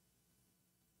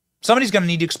 Somebody's going to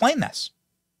need to explain this.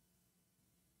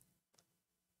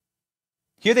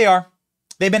 Here they are.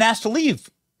 They've been asked to leave.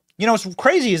 You know, what's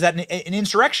crazy is that an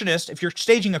insurrectionist, if you're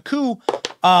staging a coup,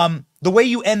 the way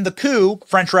you end the coup,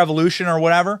 French Revolution or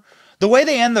whatever, the way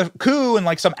they end the coup in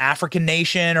like some African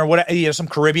nation or whatever, you know, some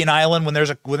Caribbean island when there's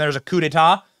a coup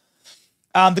d'etat,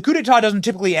 the coup d'etat doesn't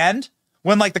typically end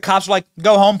when like the cops are like,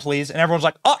 go home, please. And everyone's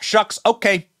like, oh, shucks.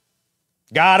 Okay.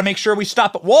 Got to make sure we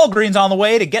stop at Walgreens on the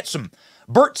way to get some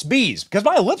Burt's Bees because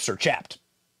my lips are chapped.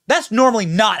 That's normally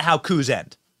not how coups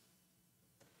end.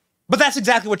 But that's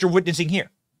exactly what you're witnessing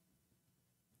here.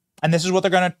 And this is what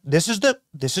they're going to, this is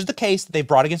the case that they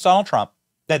brought against Donald Trump,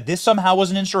 that this somehow was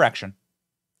an insurrection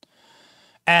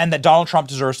and that Donald Trump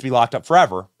deserves to be locked up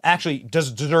forever. Actually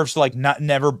deserves to like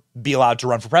never be allowed to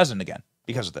run for president again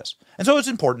because of this. And so it's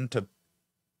important to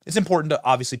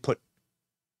obviously put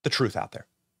the truth out there.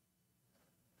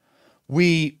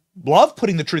 We love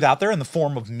putting the truth out there in the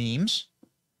form of memes.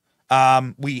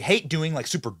 We hate doing like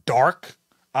super dark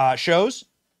shows.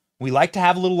 We like to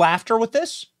have a little laughter with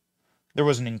this. There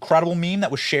was an incredible meme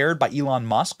that was shared by Elon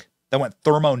Musk that went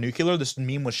thermonuclear. This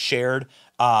meme was shared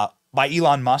by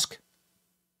Elon Musk.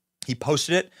 He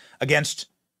posted it against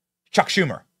Chuck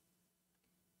Schumer.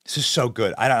 This is so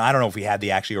good. I don't know if we had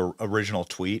the actual original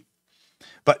tweet,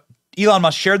 but Elon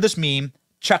Musk shared this meme.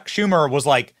 Chuck Schumer was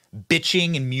like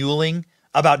bitching and mewling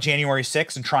about January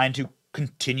 6th and trying to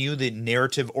continue the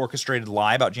narrative orchestrated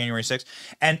lie about January 6th.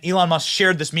 And Elon Musk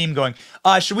shared this meme going,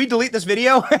 should we delete this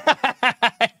video?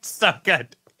 It's so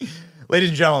good. Ladies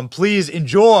and gentlemen, please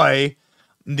enjoy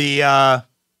the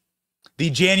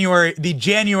January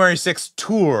 6th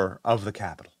tour of the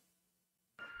Capitol.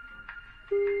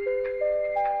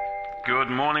 Good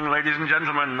morning, ladies and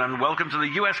gentlemen, and welcome to the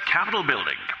U.S. Capitol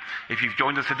building. If you've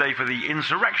joined us today for the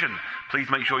insurrection, please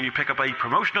make sure you pick up a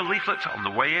promotional leaflet on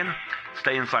the way in,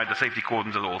 stay inside the safety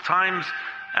cordons at all times,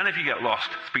 and if you get lost,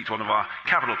 speak to one of our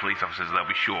Capitol police officers. They'll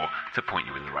be sure to point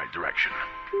you in the right direction.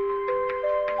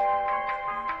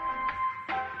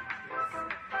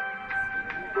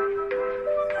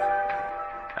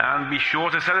 And be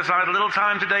sure to set aside a little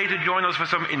time today to join us for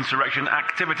some insurrection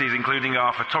activities, including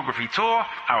our photography tour,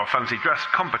 our fancy dress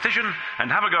competition,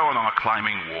 and have a go on our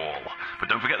climbing wall. But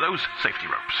don't forget those safety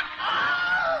ropes.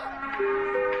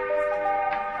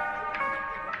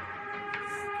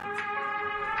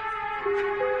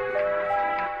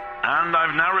 And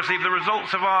I've now received the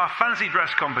results of our fancy dress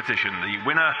competition. The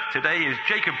winner today is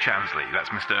Jacob Chansley. That's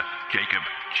Mr. Jacob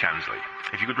Chansley.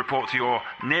 If you could report to your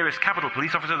nearest Capitol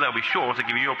police officer, they'll be sure to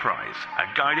give you your prize, a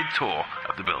guided tour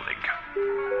of the building.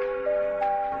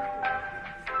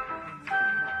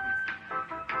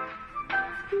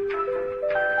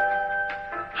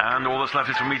 And all that's left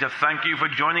is for me to thank you for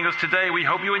joining us today. We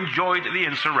hope you enjoyed the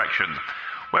insurrection.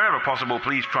 Wherever possible,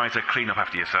 please try to clean up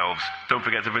after yourselves. Don't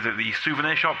forget to visit the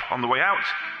souvenir shop on the way out,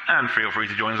 and feel free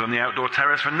to join us on the outdoor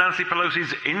terrace for Nancy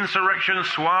Pelosi's Insurrection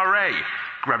Soiree.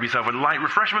 Grab yourself a light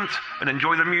refreshment and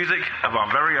enjoy the music of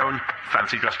our very own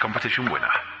fancy dress competition winner.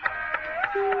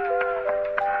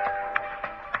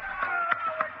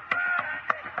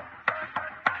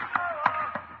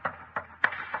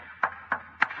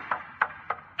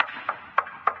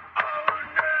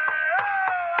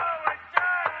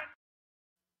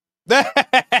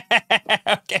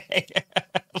 Okay.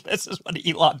 This is what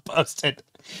Elon posted.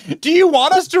 Do you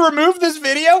want us to remove this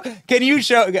video? Can you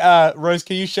show, Rose,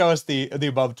 can you show us the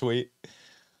above tweet?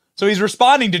 So he's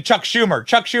responding to Chuck Schumer.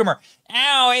 Chuck Schumer,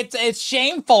 oh, it's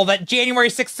shameful that January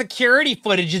 6th security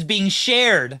footage is being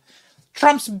shared.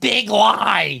 Trump's big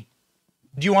lie.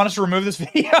 Do you want us to remove this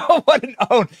video? What an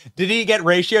own. Did he get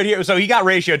ratioed here? So he got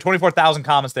ratioed, 24,000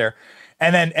 comments there.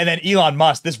 And then Elon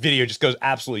Musk, this video just goes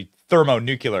absolutely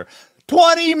thermonuclear.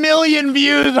 20 million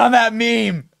views on that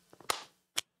meme.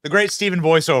 The great Steven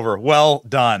voiceover. Well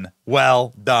done.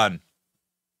 Well done.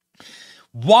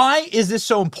 Why is this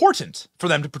so important for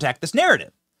them to protect this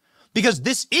narrative? because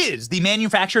this is the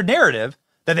manufactured narrative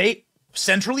that they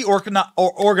centrally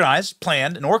organized,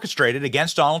 planned, and orchestrated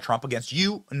against Donald Trump, against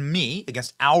you and me,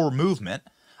 against our movement,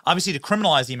 obviously to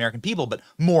criminalize the American people, but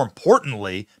more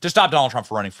importantly, to stop Donald Trump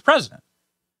from running for president.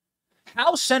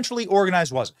 How centrally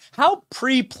organized was it? How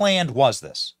pre-planned was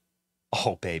this?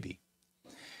 Oh, baby.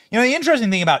 You know, the interesting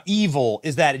thing about evil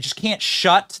is that it just can't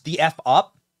shut the F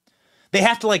up. They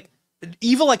have to,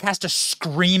 evil, has to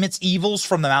scream its evils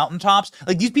from the mountaintops.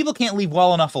 These people can't leave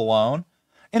well enough alone.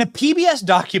 In a PBS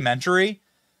documentary,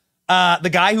 the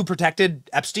guy who protected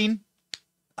Epstein,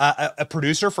 a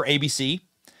producer for ABC,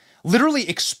 literally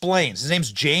explains, his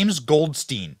name's James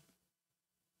Goldstein.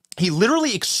 He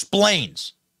literally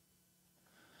explains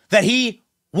that he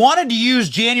wanted to use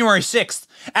January 6th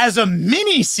as a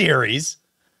mini-series,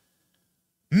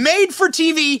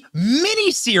 made-for-TV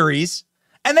mini-series,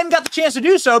 and then got the chance to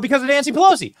do so because of Nancy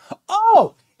Pelosi.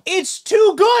 Oh, it's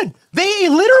too good. They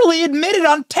literally admitted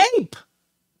on tape.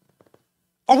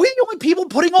 Are we the only people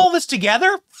putting all this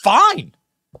together? Fine.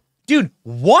 Dude,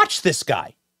 watch this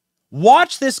guy.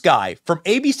 Watch this guy from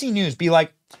ABC News be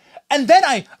like, and then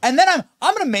I'm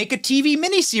going to make a TV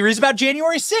miniseries about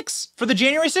January 6th for the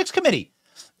January 6th committee.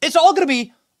 It's all going to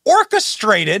be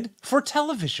orchestrated for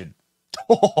television.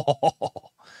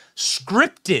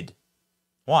 Scripted.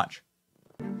 Watch.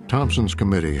 Thompson's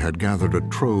committee had gathered a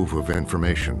trove of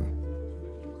information.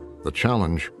 The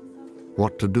challenge,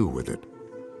 what to do with it.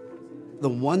 The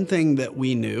one thing that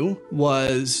we knew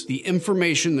was the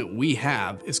information that we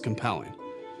have is compelling.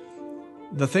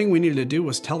 The thing we needed to do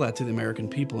was tell that to the American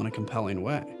people in a compelling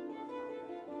way.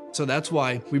 So that's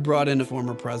why we brought in a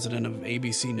former president of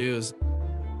ABC News.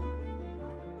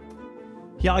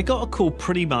 Yeah, I got a call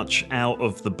pretty much out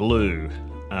of the blue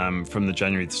from the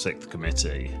January 6th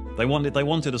committee. They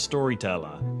wanted a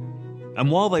storyteller.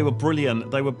 And while they were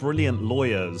brilliant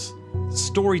lawyers,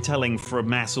 storytelling for a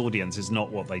mass audience is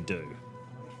not what they do.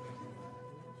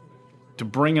 To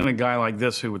bring in a guy like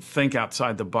this who would think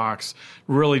outside the box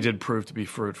really did prove to be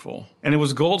fruitful. And it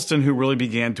was Goldston who really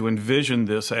began to envision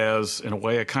this as, in a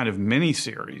way, a kind of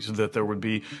mini-series, that there would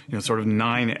be, sort of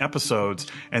 9 episodes,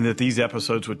 and that these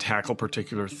episodes would tackle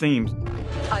particular themes.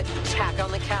 Attack on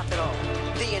the Capitol,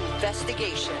 the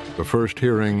investigation. The first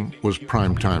hearing was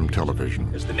primetime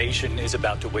television. As the nation is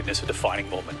about to witness a defining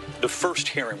moment, the first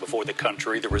hearing before the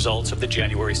country, the results of the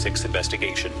January 6th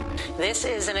investigation. This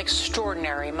is an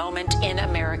extraordinary moment in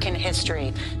American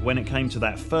history. When it came to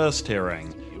that first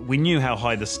hearing, we knew how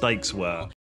high the stakes were.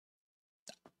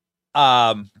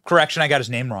 Correction, I got his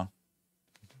name wrong.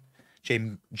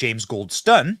 James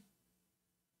Goldstein.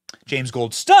 James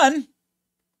Goldstein.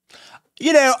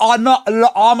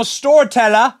 I'm a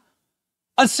storyteller,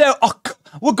 and so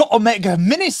we've got to make a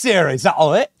mini-series out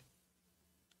of it.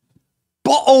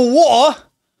 Bottle of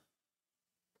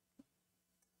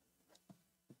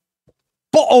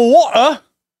water.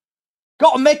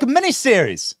 Got to make a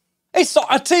mini-series. It's like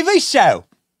a TV show.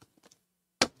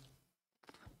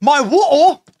 My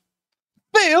water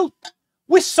filled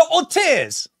with subtle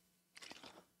tears.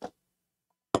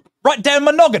 Right down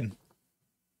my noggin.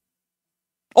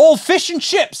 All fish and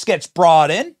chips gets brought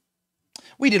in.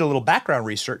 We did a little background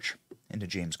research into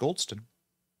James Goldstein.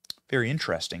 Very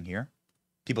interesting here.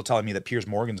 People telling me that Piers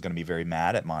Morgan's going to be very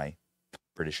mad at my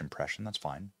British impression. That's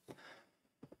fine.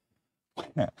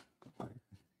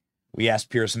 We asked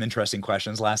Piers some interesting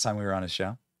questions last time we were on his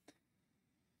show.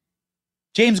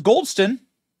 James Goldstein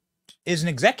is an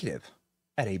executive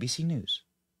at ABC News.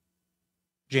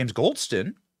 James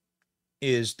Goldstein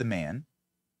is the man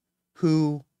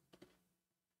who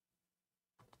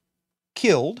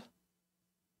killed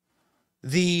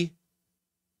the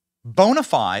bona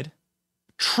fide,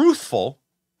 truthful,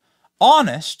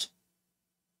 honest,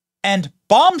 and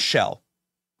bombshell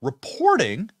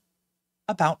reporting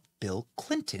about Bill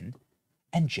Clinton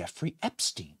and Jeffrey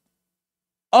Epstein.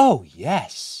 Oh,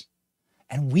 yes.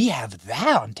 And we have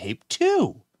that on tape,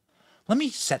 too. Let me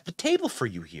set the table for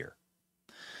you here.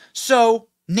 So,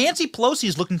 Nancy Pelosi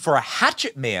is looking for a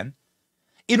hatchet man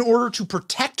in order to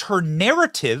protect her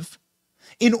narrative,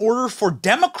 in order for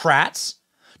Democrats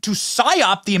to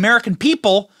psyop the American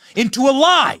people into a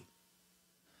lie.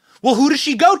 Well, who does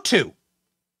she go to?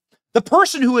 The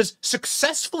person who has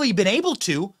successfully been able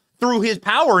to, through his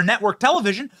power in network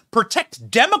television, protect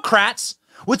Democrats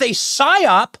with a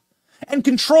psyop and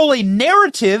control a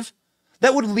narrative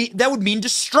that would mean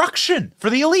destruction for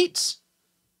the elites.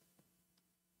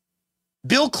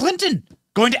 Bill Clinton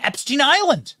going to Epstein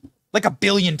Island like 1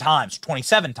 billion times,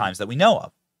 27 times that we know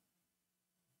of.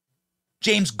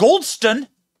 James Goldstein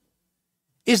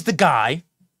is the guy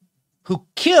who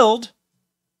killed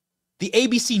the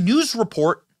ABC News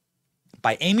report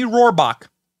by Amy Rohrbach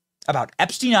about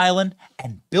Epstein Island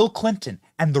and Bill Clinton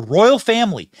and the royal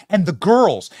family and the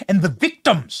girls and the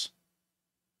victims.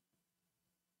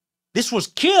 This was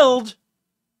killed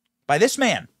by this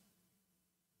man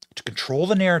to control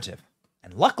the narrative.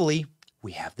 And luckily,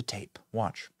 we have the tape.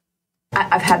 Watch.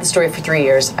 I've had the story for 3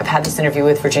 years. I've had this interview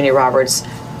with Virginia Roberts.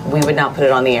 We would not put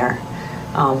it on the air.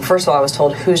 First of all, I was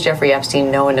told, who's Jeffrey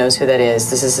Epstein? No one knows who that is.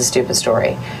 This is a stupid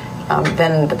story.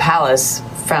 Then the palace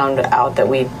found out that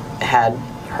we had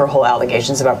her whole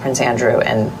allegations about Prince Andrew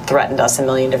and threatened us a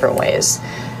million different ways.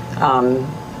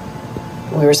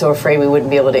 We were so afraid we wouldn't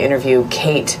be able to interview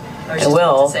Kate and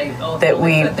Will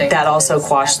that also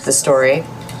quashed the story.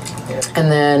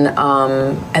 And then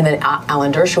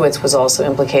Alan Dershowitz was also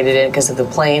implicated in it because of the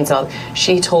planes.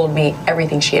 She told me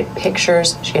everything. She had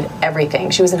pictures. She had everything.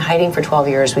 She was in hiding for 12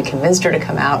 years. We convinced her to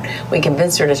come out. We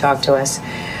convinced her to talk to us.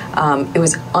 It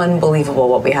was unbelievable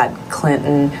what we had.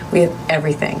 Clinton. We had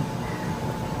everything.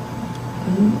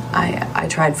 I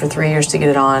tried for 3 years to get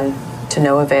it on, to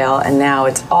no avail, and now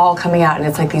it's all coming out, and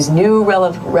it's like these new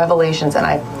revelations, and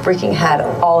I freaking had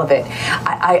all of it.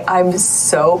 I'm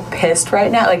so pissed right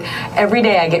now. Like, every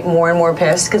day I get more and more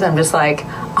pissed because I'm just like,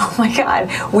 oh my God,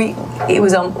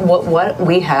 what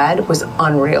we had was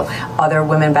unreal. Other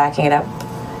women backing it up.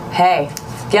 Hey,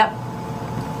 yep.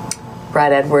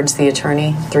 Brad Edwards, the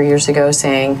attorney, 3 years ago,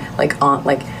 saying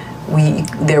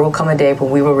there will come a day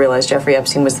when we will realize Jeffrey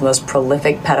Epstein was the most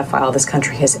prolific pedophile this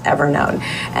country has ever known.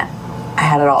 And I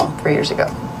had it all 3 years ago.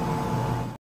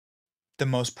 The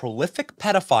most prolific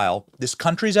pedophile this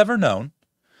country's ever known.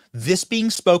 This being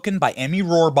spoken by Amy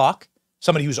Rohrbach,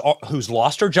 somebody who's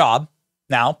lost her job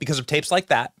now because of tapes like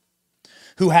that,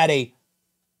 who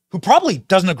probably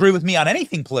doesn't agree with me on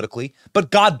anything politically,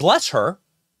 but God bless her.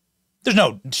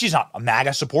 She's not a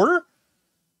MAGA supporter.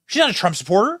 She's not a Trump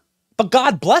supporter, but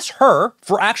God bless her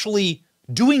for actually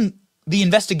doing the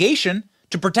investigation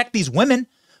to protect these women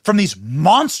from these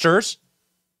monsters.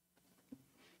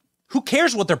 Who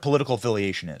cares what their political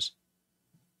affiliation is?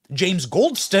 James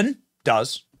Goldston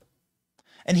does.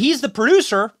 And he's the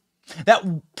producer that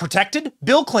protected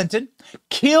Bill Clinton,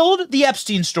 killed the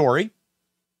Epstein story.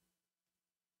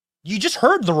 You just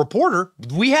heard the reporter.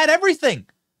 We had everything.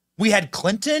 We had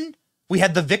Clinton. We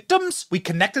had the victims. We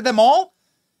connected them all.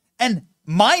 And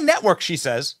my network, she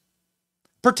says,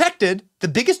 protected the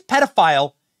biggest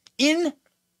pedophile in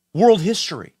world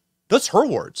history. That's her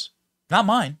words, not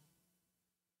mine.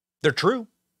 They're true.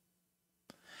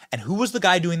 And who was the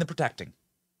guy doing the protecting?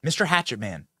 Mr. Hatchet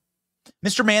Man.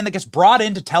 Mr. Man that gets brought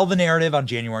in to tell the narrative on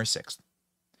January 6th.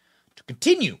 To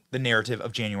continue the narrative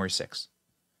of January 6th.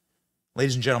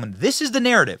 Ladies and gentlemen, this is the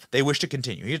narrative they wish to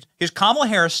continue. Here's Kamala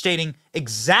Harris stating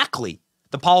exactly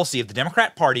the policy of the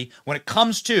Democrat Party when it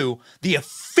comes to the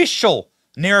official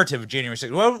narrative of January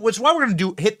 6th. Well, which is why we're going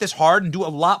to hit this hard and do a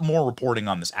lot more reporting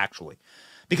on this, actually.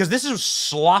 Because this is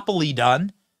sloppily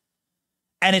done,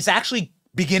 and it's actually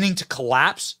beginning to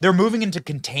collapse. They're moving into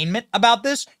containment about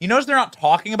this. You notice they're not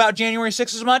talking about January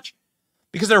 6th as much?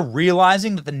 Because they're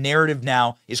realizing that the narrative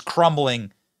now is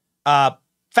crumbling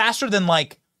faster than,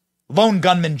 like, lone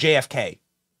gunman JFK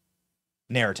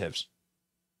narratives.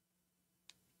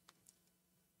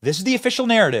 This is the official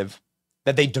narrative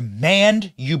that they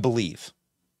demand you believe.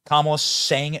 Kamala's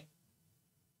saying it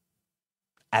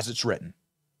as it's written.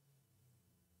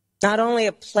 Not only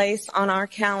a place on our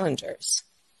calendars,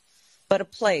 but a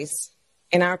place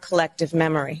in our collective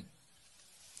memory.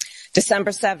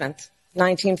 December 7th,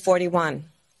 1941.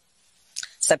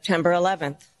 September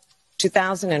 11th,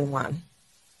 2001.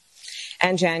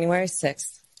 And January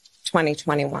 6th,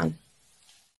 2021.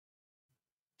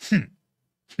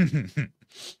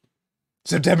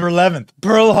 September 11th,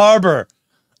 Pearl Harbor,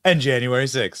 and January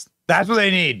 6th. That's what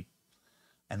they need.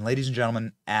 And ladies and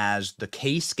gentlemen, as the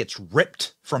case gets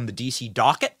ripped from the DC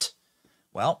docket,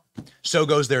 well, so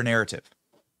goes their narrative.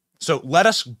 So let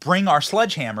us bring our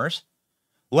sledgehammers.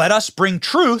 Let us bring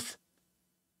truth,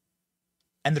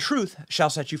 and the truth shall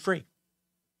set you free.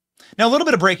 Now, a little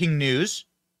bit of breaking news.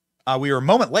 We were a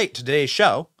moment late to today's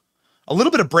show. A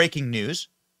little bit of breaking news.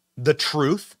 The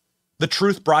truth. The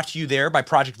truth brought to you there by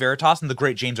Project Veritas and the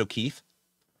great James O'Keefe.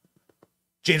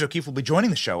 James O'Keefe will be joining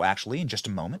the show, actually, in just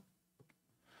a moment.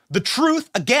 The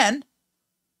truth, again,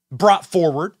 brought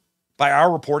forward by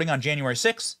our reporting on January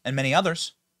 6th and many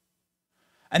others.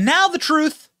 And now the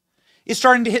truth is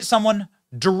starting to hit someone,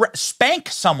 spank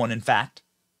someone, in fact,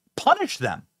 punish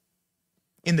them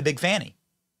in the Big Fani.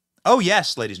 Oh,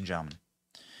 yes, ladies and gentlemen.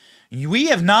 We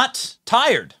have not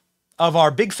tired of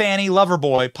our Big Fani lover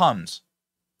boy puns.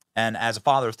 And as a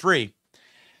father of three,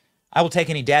 I will take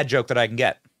any dad joke that I can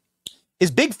get. Is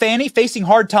Big Fani facing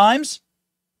hard times?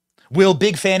 Will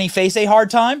Big Fani face a hard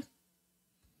time?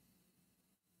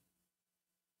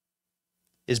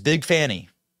 Is Big Fani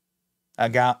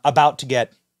about to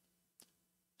get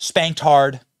spanked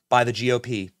hard by the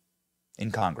GOP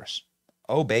in Congress?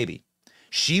 Oh, baby.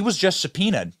 She was just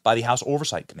subpoenaed by the House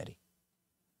Oversight Committee.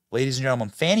 Ladies and gentlemen,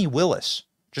 Fani Willis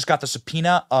just got the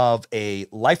subpoena of a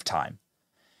lifetime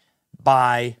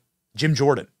by Jim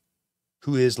Jordan,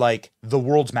 who is like the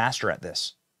world's master at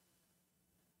this.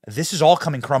 This is all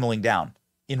coming crumbling down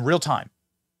in real time.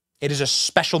 It is a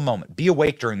special moment. Be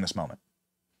awake during this moment.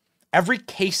 Every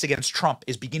case against Trump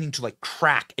is beginning to like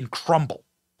crack and crumble.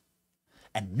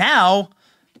 And now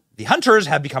the hunters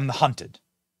have become the hunted.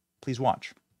 Please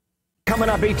watch. Coming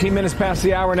up 18 minutes past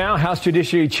the hour now, House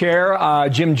Judiciary Chair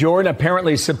Jim Jordan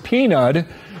apparently subpoenaed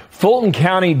Fulton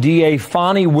County DA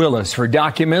Fani Willis for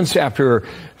documents after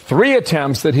 3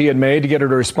 attempts that he had made to get her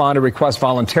to respond to requests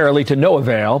voluntarily to no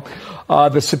avail.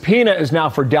 The subpoena is now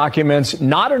for documents,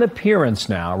 not an appearance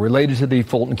now, related to the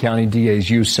Fulton County DA's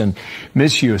use and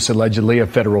misuse, allegedly, of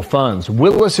federal funds.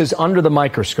 Willis is under the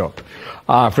microscope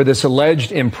for this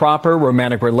alleged improper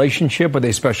romantic relationship with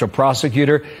a special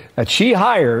prosecutor that she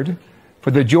hired for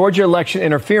the Georgia election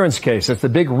interference case. It's the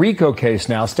big RICO case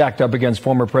now, stacked up against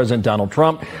former President Donald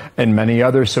Trump and many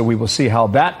others. So we will see how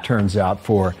that turns out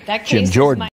for Jim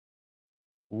Jordan.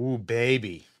 Ooh,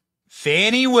 baby.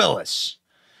 Fani Willis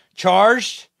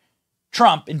charged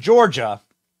Trump in Georgia.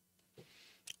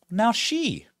 Now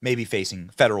she may be facing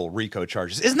federal RICO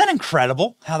charges. Isn't that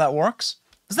incredible how that works?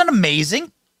 Isn't that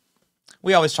amazing?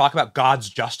 We always talk about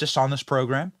God's justice on this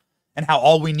program and how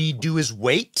all we need do is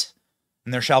wait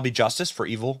and there shall be justice for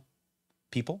evil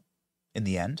people in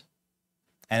the end.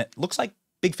 And it looks like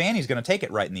Big Fani's going to take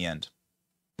it right in the end.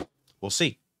 We'll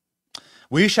see.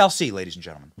 We shall see, ladies and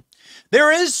gentlemen.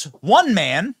 There is one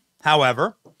man,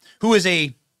 however, who is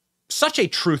such a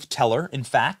truth teller, in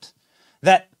fact,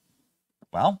 that,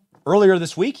 well, earlier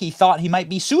this week, he thought he might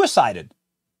be suicided.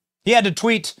 He had to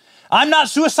tweet, "I'm not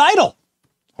suicidal."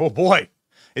 Oh boy.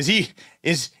 Is he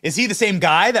the same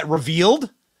guy that revealed?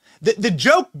 The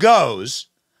joke goes,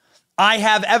 I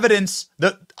have evidence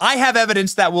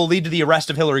that will lead to the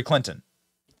arrest of Hillary Clinton.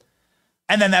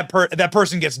 And then that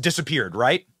person gets disappeared,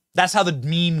 right? That's how the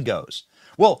meme goes.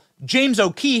 Well, James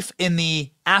O'Keefe in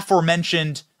the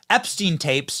aforementioned Epstein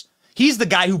tapes, he's the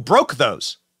guy who broke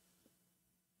those.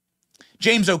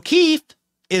 James O'Keefe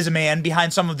is a man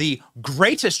behind some of the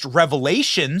greatest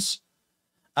revelations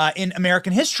in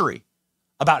American history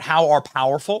about how our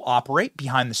powerful operate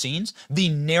behind the scenes, the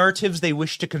narratives they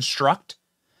wish to construct.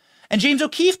 And James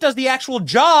O'Keefe does the actual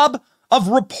job of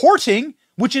reporting,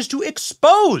 which is to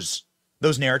expose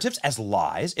those narratives as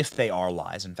lies, if they are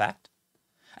lies, in fact,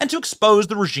 and to expose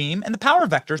the regime and the power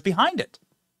vectors behind it.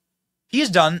 He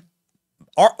has done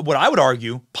what I would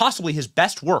argue possibly his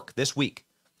best work this week.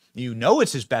 You know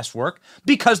it's his best work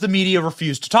because the media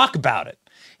refused to talk about it.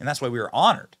 And that's why we are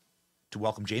honored to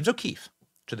welcome James O'Keefe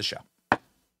to the show.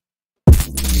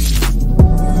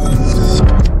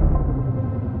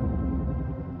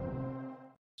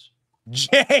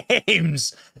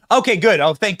 James. Okay, good.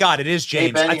 Oh, thank God, it is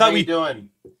James. Hey, Benny, how you doing?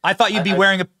 I thought you'd be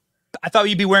wearing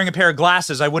a pair of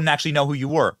glasses. I wouldn't actually know who you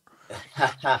were.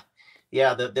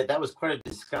 Yeah, that was quite a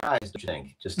disguise, don't you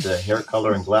think? Just hair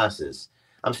color and glasses.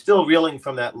 I'm still reeling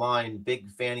from that line, "Big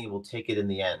Fani will take it in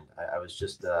the end." I was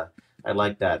just, I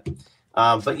like that.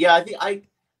 But yeah, I think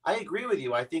I agree with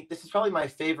you. I think this is probably my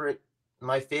favorite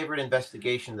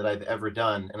investigation that I've ever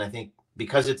done. And I think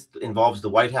because it involves the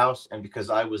White House and because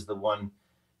I was the one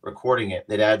recording it,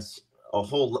 it adds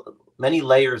many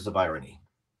layers of irony.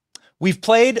 We've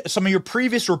played some of your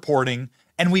previous reporting,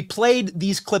 and we played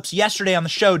these clips yesterday on the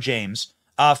show, James,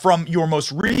 from your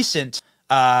most recent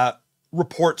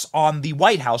reports on the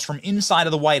White House, from inside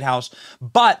of the White House.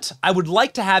 But I would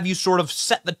like to have you sort of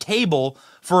set the table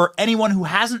for anyone who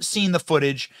hasn't seen the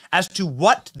footage as to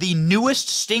what the newest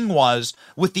sting was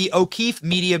with the O'Keefe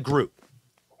Media Group.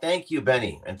 Thank you,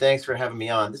 Benny, and thanks for having me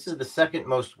on. This is the second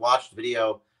most watched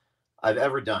video I've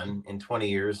ever done in 20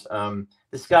 years.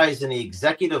 This guy is in the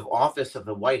executive office of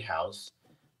the White House.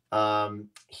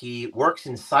 He works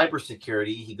in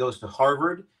cybersecurity. He goes to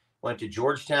Harvard, went to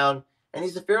Georgetown, and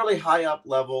he's a fairly high up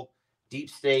level, deep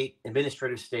state,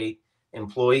 administrative state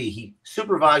employee. He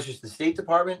supervises the State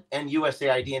Department and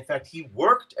USAID. In fact, he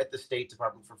worked at the State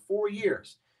Department for 4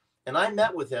 years. And I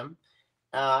met with him,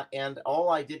 and all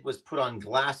I did was put on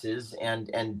glasses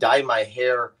and dye my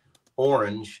hair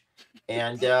orange.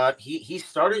 And he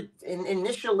started,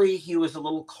 initially he was a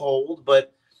little cold,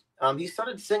 but he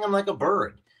started singing like a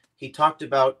bird. He talked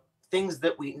about things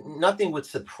that nothing would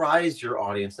surprise your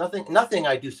audience. Nothing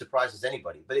I do surprises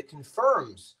anybody, but it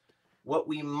confirms what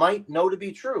we might know to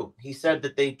be true. He said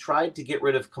that they tried to get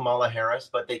rid of Kamala Harris,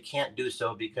 but they can't do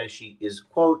so because she is,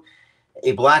 quote,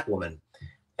 a black woman,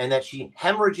 and that she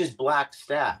hemorrhages black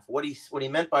staff. What he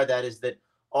meant by that is that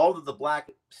all of the black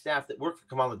staff that work for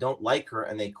Kamala don't like her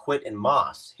and they quit en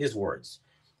masse, his words.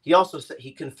 He also said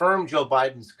he confirmed Joe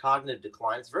Biden's cognitive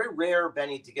decline. It's very rare,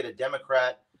 Benny, to get a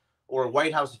Democrat or a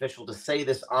White House official to say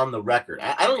this on the record.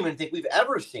 I don't even think we've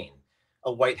ever seen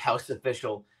a White House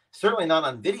official, certainly not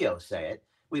on video, say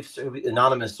it.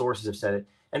 Anonymous sources have said it.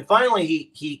 And finally,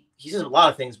 he says a lot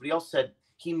of things, but he also said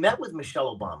he met with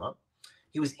Michelle Obama.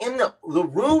 He was in the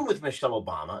room with Michelle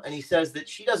Obama, and he says that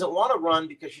she doesn't want to run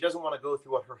because she doesn't want to go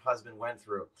through what her husband went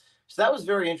through. So that was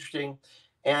very interesting.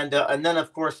 And then,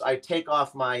 of course, I take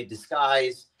off my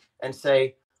disguise and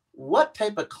say, what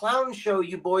type of clown show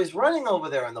you boys running over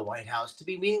there in the White House to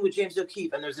be meeting with James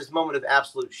O'Keefe? And there's this moment of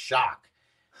absolute shock.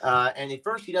 And at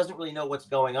first, he doesn't really know what's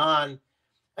going on.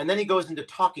 And then he goes into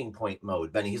talking point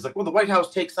mode, Benny. He's like, well, the White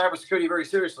House takes cybersecurity very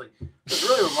seriously. It's a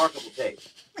really remarkable take.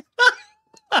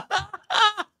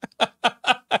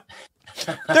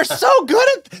 They're so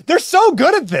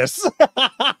good at this.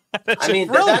 I mean,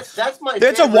 really, that's my.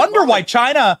 It's a wonder why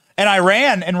China and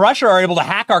Iran and Russia are able to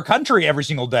hack our country every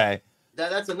single day.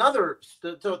 That's another.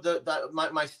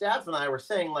 My staff and I were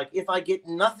saying, like, if I get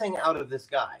nothing out of this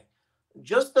guy,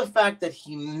 just the fact that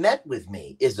he met with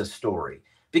me is a story.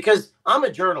 Because I'm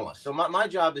a journalist, so my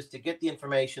job is to get the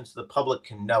information so the public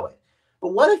can know it. But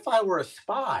what if I were a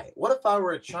spy? What if I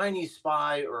were a Chinese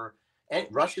spy or a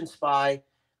Russian spy?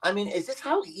 I mean, is this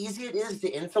how easy it is to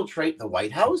infiltrate the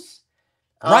White House?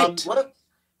 Right. What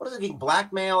is it, getting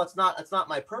blackmail? It's not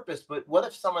my purpose. But what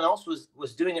if someone else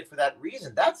was doing it for that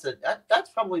reason? That's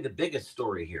probably the biggest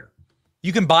story here.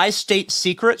 You can buy state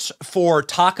secrets for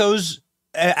tacos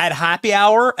at happy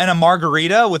hour and a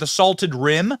margarita with a salted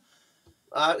rim.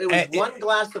 It was one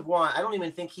glass of wine. I don't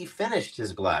even think he finished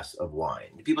his glass of wine.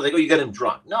 People think, oh, you got him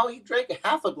drunk. No, he drank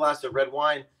half a glass of red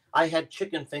wine. I had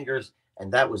chicken fingers,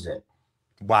 and that was it.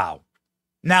 Wow.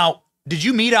 Now, did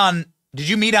you meet on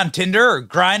Tinder or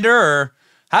Grindr, or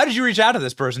how did you reach out to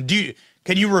this person?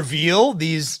 Can you reveal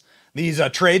these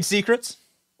trade secrets?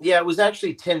 Yeah, it was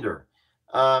actually Tinder.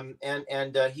 And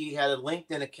he had a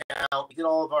LinkedIn account. He did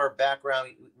all of our background.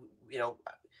 You know,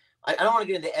 I don't want to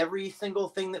get into every single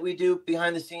thing that we do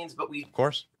behind the scenes, but of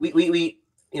course, we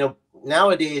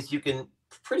nowadays you can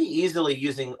pretty easily,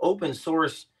 using open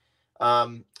source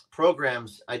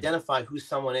programs, identify who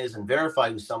someone is and verify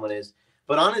who someone is.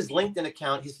 But on his LinkedIn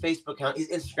account, his Facebook account, his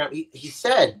Instagram, he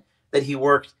said that he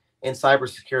worked in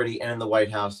cybersecurity and in the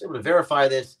White House. Able to verify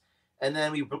this, and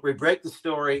then we break the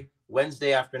story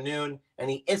Wednesday afternoon, and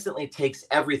he instantly takes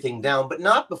everything down, but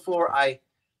not before I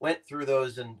went through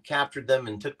those and captured them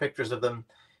and took pictures of them.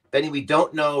 Benny, we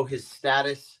don't know his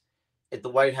status at the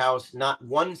White House. Not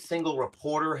one single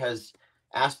reporter has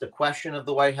asked a question of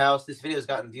the White House. This video has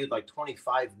gotten viewed like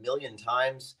 25 million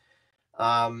times.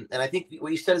 And I think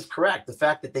what you said is correct. The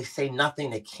fact that they say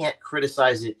nothing, they can't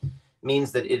criticize it,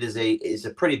 means that it is a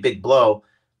pretty big blow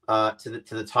to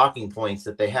the talking points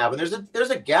that they have. And there's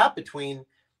a gap between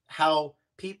how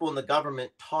people in the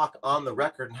government talk on the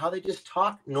record and how they just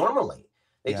talk normally.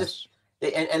 They just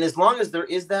and as long as there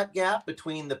is that gap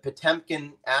between the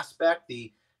Potemkin aspect,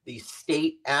 the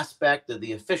state aspect of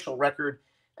the official record,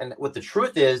 and what the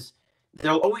truth is,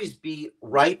 there'll always be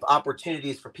ripe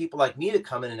opportunities for people like me to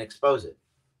come in and expose it.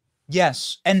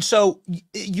 Yes. And so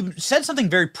you said something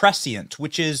very prescient,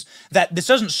 which is that this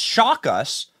doesn't shock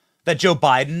us that Joe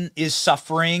Biden is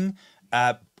suffering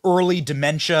early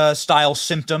dementia-style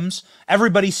symptoms.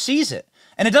 Everybody sees it.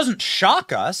 And it doesn't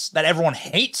shock us that everyone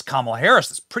hates Kamala Harris.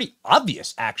 It's pretty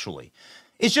obvious, actually.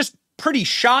 It's just pretty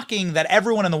shocking that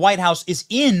everyone in the White House is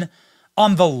in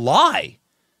on the lie,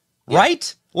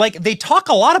 right? Like, they talk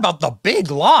a lot about the big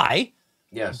lie.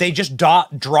 Yes. They just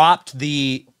dropped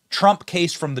the Trump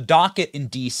case from the docket in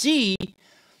D.C.,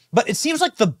 but it seems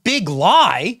like the big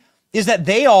lie is that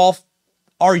they all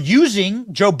are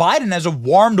using Joe Biden as a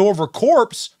warmed-over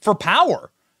corpse for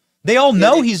power. They all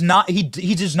know he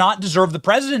does not deserve the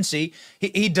presidency.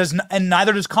 He does not, and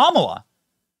neither does Kamala.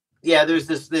 Yeah, there's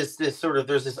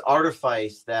this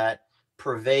artifice that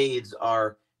pervades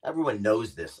our. Everyone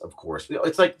knows this, of course.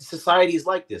 It's like society is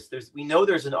like this. We know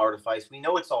there's an artifice. We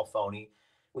know it's all phony.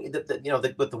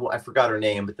 I forgot her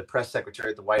name, but the press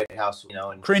secretary at the White House,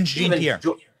 and Cringe Jean-Pierre.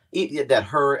 That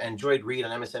her and Joy Reid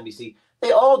on MSNBC.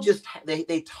 They all just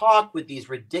they talk with these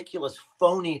ridiculous,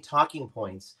 phony talking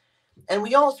points. And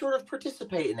we all sort of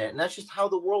participate in it, and that's just how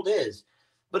the world is.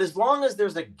 But as long as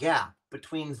there's a gap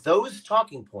between those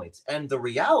talking points and the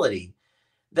reality,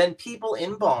 then people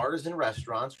in bars and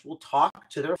restaurants will talk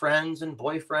to their friends and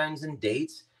boyfriends and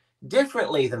dates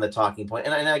differently than the talking point.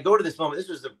 And I go to this moment. This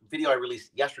was the video I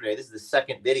released yesterday. This is the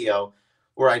second video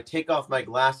where I take off my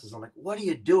glasses. I'm like, what are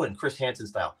you doing? Chris Hansen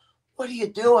style. What are you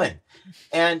doing?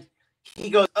 And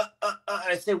he goes,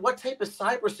 I say, what type of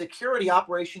cybersecurity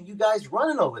operation you guys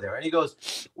running over there? And he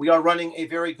goes, we are running a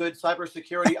very good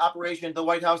cybersecurity operation. The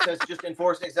White House has just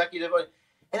enforced executive.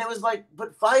 And it was like,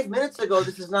 but 5 minutes ago,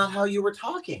 this is not how you were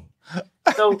talking.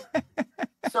 So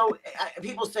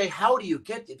people say, how do you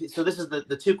get, so this is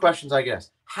the two questions I guess.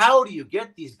 How do you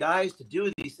get these guys to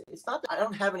do these things? It's not that I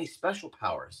don't have any special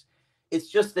powers. It's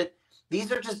just that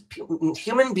these are just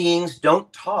human beings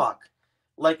don't talk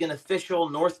like an official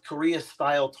North Korea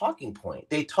style talking point.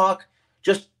 They talk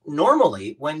just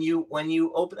normally when you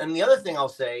open. And the other thing I'll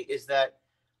say is that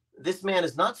this man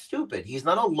is not stupid. He's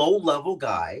not a low level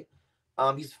guy.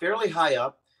 He's fairly high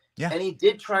up. Yeah. And he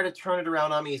did try to turn it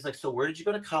around on me. He's like, so where did you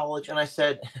go to college? And I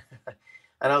said,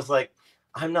 and I was like,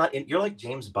 I'm not in, you're like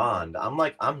James Bond. I'm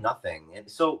like, I'm nothing. And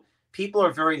so people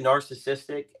are very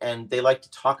narcissistic and they like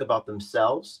to talk about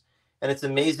themselves. And it's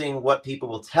amazing what people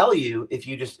will tell you if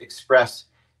you just express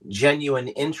genuine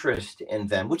interest in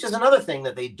them, which is another thing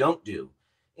that they don't do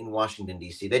in Washington,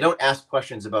 D.C. They don't ask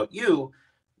questions about you.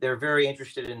 They're very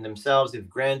interested in themselves. They have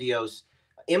grandiose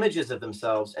images of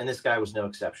themselves. And this guy was no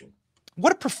exception.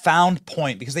 What a profound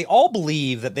point, because they all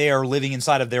believe that they are living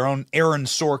inside of their own Aaron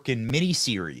Sorkin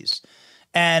miniseries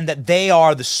and that they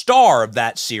are the star of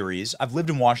that series. I've lived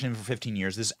in Washington for 15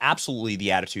 years. This is absolutely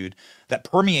the attitude that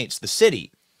permeates the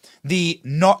city.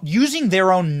 Using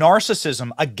their own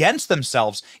narcissism against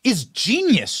themselves is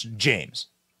genius, James.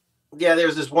 Yeah,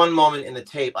 there's this one moment in the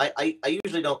tape. I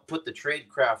usually don't put the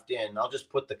tradecraft in. I'll just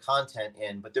put the content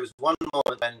in. But there was one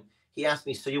moment when he asked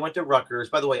me, so you went to Rutgers.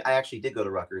 By the way, I actually did go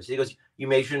to Rutgers. He goes, you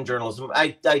majored in journalism.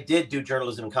 I did do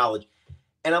journalism in college.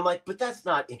 And I'm like, but that's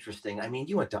not interesting. I mean,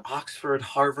 you went to Oxford,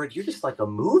 Harvard. You're just like a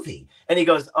movie. And he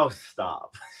goes, oh,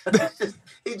 stop.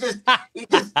 he just,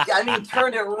 I mean,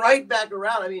 turned it right back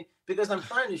around. I mean, because I'm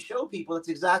trying to show people that's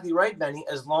exactly right, Benny.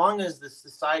 As long as the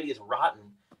society is rotten,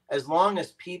 as long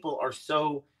as people are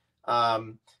so,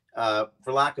 for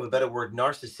lack of a better word,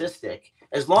 narcissistic,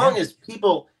 as long as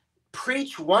people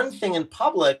preach one thing in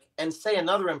public and say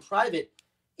another in private,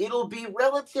 it'll be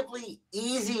relatively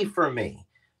easy for me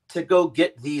to go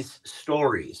get these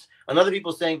stories. And other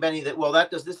people saying, Benny, that, well,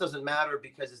 this doesn't matter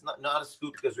because it's not a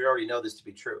scoop because we already know this to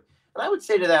be true. And I would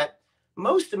say to that,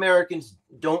 most Americans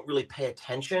don't really pay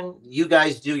attention. You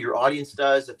guys do, your audience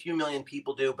does, a few million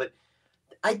people do. But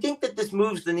I think that this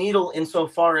moves the needle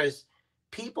insofar as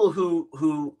people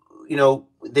who you know,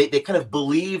 they kind of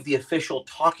believe the official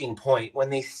talking point when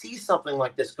they see something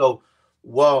like this go,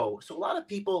 whoa. So a lot of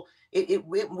people, it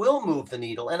will move the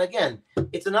needle. And again,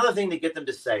 it's another thing to get them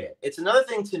to say it. It's another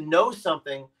thing to know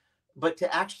something, but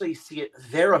to actually see it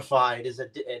verified is an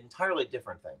entirely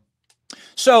different thing.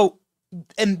 So,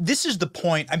 and this is the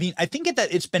point. I mean, I think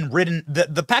that it's been written,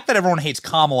 the fact that everyone hates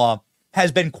Kamala has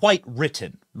been quite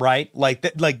written, right? Like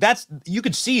that's, you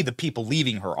can see the people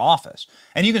leaving her office,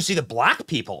 and you can see the black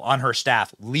people on her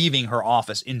staff leaving her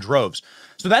office in droves.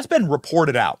 So that's been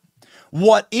reported out.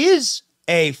 What is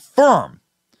a firm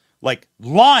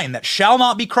line that shall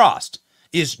not be crossed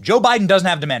is Joe Biden doesn't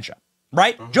have dementia,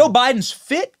 right? Mm-hmm. Joe Biden's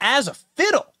fit as a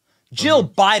fiddle. Jill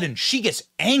Biden, she gets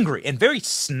angry and very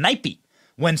snipey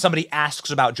when somebody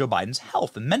asks about Joe Biden's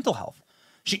health and mental health.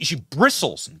 She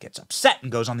bristles and gets upset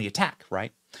and goes on the attack,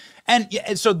 right? And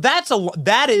so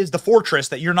that is the fortress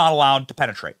that you're not allowed to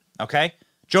penetrate, okay?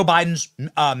 Joe Biden's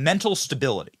mental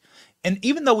stability. And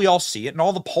even though we all see it and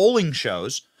all the polling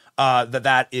shows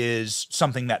that is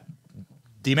something that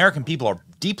the American people are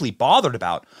deeply bothered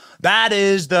about,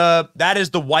 that's the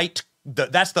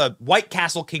White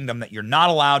Castle kingdom that you're not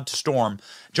allowed to storm.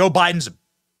 Joe Biden's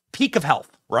peak of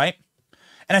health, right?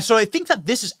 And so I think that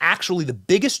this is actually the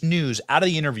biggest news out of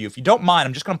the interview. If you don't mind,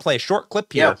 I'm just going to play a short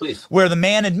clip here where the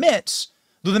man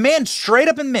straight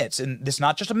up admits, and this is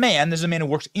not just a man, this is a man who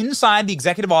works inside the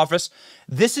executive office.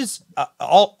 This is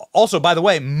also, by the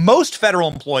way, most federal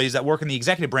employees that work in the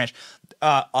executive branch,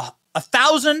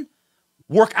 1,000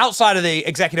 work outside of the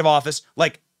executive office,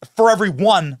 like for every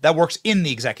one that works in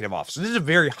the executive office. So this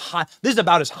is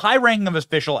about as high ranking of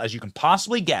official as you can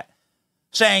possibly get,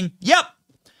 saying,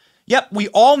 Yep, we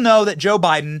all know that Joe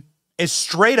Biden is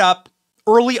straight up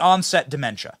early onset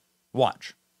dementia.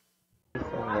 Watch.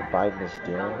 Everything that Biden is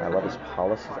doing, I love his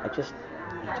policies. It just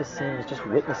seems, just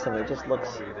witnessing it, just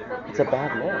looks, it's a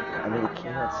bad look. I mean, he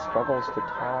struggles to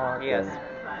talk. Yes.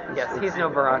 Yes, he's no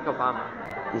Barack Obama.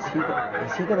 Is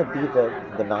he going to be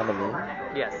the nominee?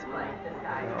 Yes.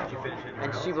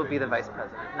 And she will be the vice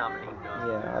president nominee.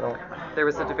 Yeah, I don't. There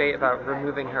was a debate about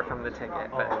removing her from the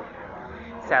ticket, but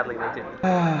sadly they didn't.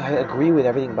 I agree with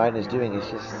everything Biden is doing. It's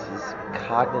just his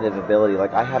cognitive ability.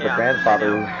 Like, I have a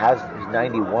grandfather who's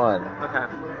 91. Okay.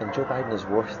 And Joe Biden is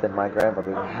worse than my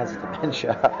grandfather who has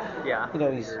dementia. Yeah. You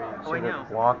know, he's sort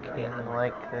of walking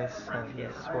like this, and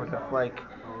he's sort of like,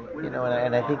 you know,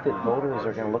 and I think that voters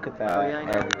are going to look at that,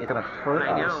 and it's going to hurt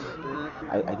us.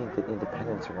 I think that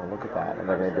independents are going to look at that, and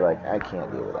they're going to be like, I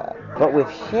can't deal with that. But with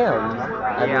him,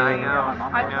 I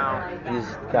mean, he's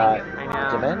got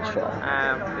dementia.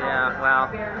 Yeah, well,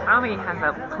 I don't think he has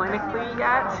that clinically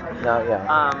yet. No,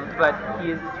 yeah. But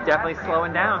he's definitely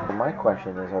slowing down. My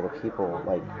question is, are the people,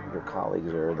 like your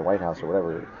colleagues or the White House or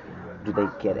whatever, do they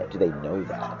get it? Do they know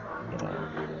that? You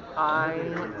know? I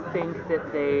think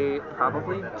that they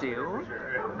probably do,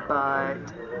 but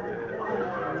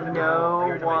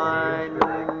no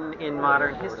one in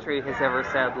modern history has ever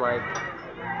said, like,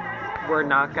 we're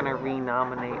not going to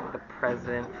renominate the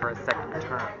president for a second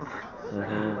term.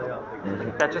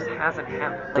 That just hasn't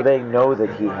happened. So they know that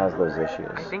he has those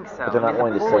issues. I think so. But they're not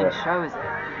willing to say it. Shows it.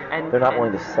 And, they're not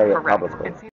willing to say it correct.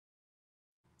 publicly.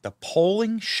 The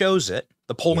polling shows it.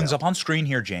 The polling's up on screen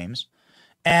here, James.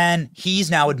 And he's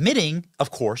now admitting,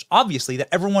 of course, obviously, that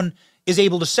everyone is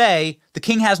able to say the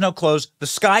king has no clothes, the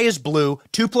sky is blue,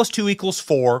 2 + 2 =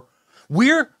 4.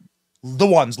 We're the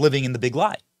ones living in the big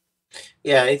lie.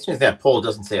 Yeah, it's just that poll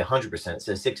doesn't say 100%. It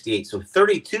says 68. So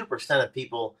 32% of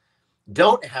people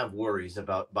don't have worries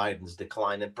about Biden's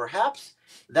decline. And perhaps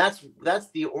that's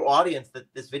the audience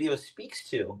that this video speaks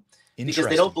to. Because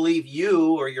they don't believe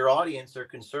you or your audience or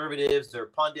conservatives or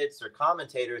pundits or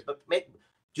commentators, but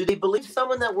do they believe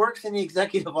someone that works in the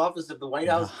executive office of the White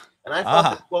House? And I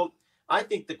thought the quote, I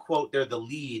think the quote there, the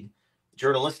lead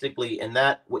journalistically, and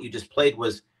that what you just played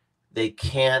was they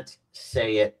can't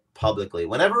say it publicly.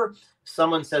 Whenever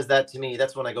someone says that to me,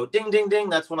 that's when I go ding, ding, ding.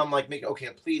 That's when I'm like, okay,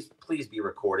 please be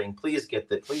recording. Please get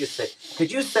that. Please say,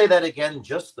 could you say that again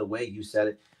just the way you said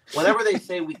it? Whenever they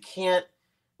say we can't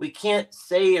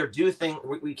say or do things,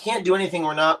 we can't do anything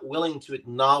we're not willing to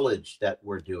acknowledge that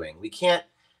we're doing. We can't,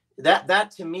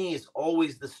 that to me is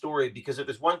always the story, because if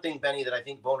there's one thing, Benny, that I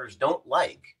think voters don't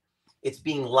like, it's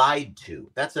being lied to.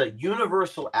 That's a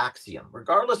universal axiom,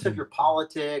 regardless of your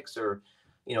politics or,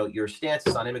 you know, your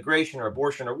stances on immigration or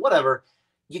abortion or whatever.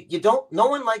 No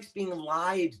one likes being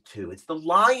lied to. It's the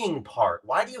lying part.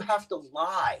 Why do you have to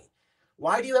lie?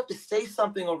 Why do you have to say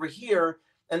something over here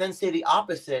and then say the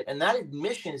opposite? And that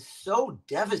admission is so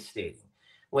devastating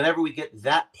whenever we get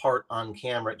that part on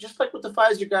camera. Just like with the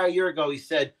Pfizer guy a year ago, he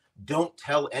said, don't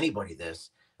tell anybody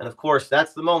this. And of course,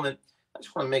 that's the moment. I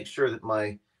just want to make sure that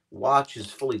my watch is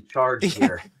fully charged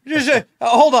here.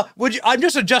 Hold on. I'm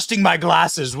just adjusting my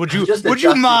glasses. Would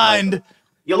you mind?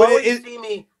 You'll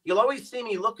always see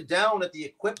me look down at the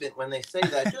equipment when they say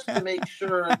that, just to make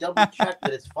sure and double check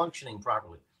that it's functioning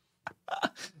properly.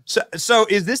 So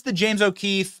is this the James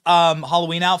O'Keefe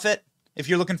Halloween outfit? If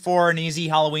you're looking for an easy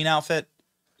Halloween outfit,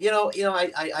 we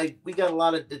got a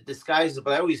lot of disguises,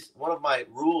 but one of my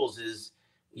rules is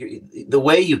the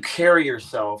way you carry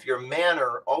yourself, your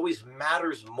manner always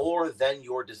matters more than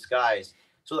your disguise.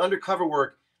 So the undercover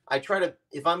work, I try to,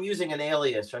 if I'm using an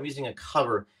alias or I'm using a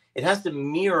cover, it has to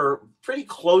mirror pretty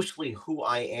closely who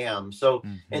I am. So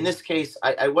in this case,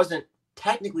 I wasn't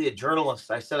technically a journalist.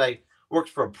 I said I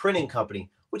worked for a printing company,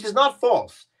 which is not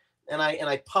false. And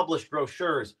I publish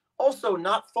brochures. Also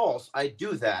not false. I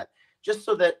do that just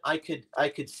so that I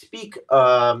could speak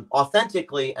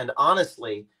authentically and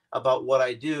honestly about what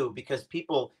I do, because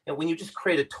people, and when you just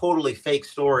create a totally fake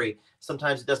story,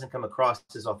 sometimes it doesn't come across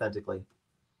as authentically.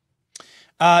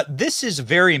 This is a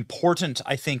very important,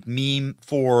 I think, meme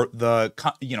for the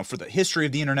for the history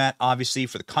of the internet, obviously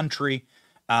for the country.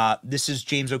 This is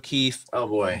James O'Keefe. Oh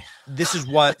boy, this is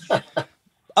what.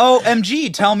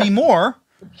 OMG, tell me more.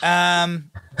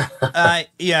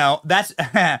 That's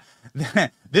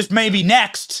this may be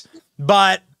next,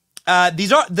 but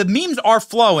the memes are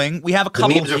flowing. We have a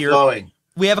couple here.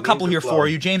 We have a couple here for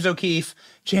you. James O'Keefe,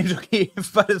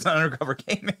 but it's an undercover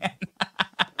gay man.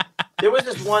 There was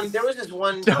this one.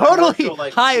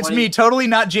 Totally. Hi, it's me. Totally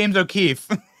not James O'Keefe.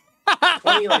 3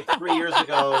 years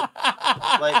ago.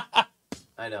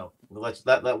 I know. Let's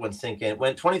let one sink in.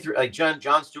 When 23,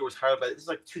 Jon Stewart was hired by. This is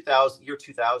like 2000.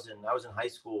 I was in high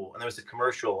school, and there was a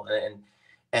commercial,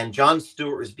 and Jon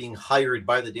Stewart was being hired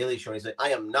by the Daily Show. And he's like, "I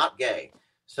am not gay."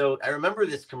 So I remember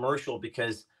this commercial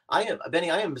because I am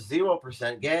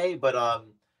 0% gay, but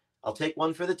I'll take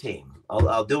one for the team.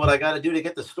 I'll do what I got to do to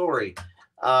get the story.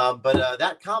 But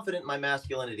that confident in my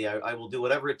masculinity, I will do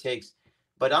whatever it takes.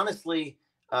 But honestly,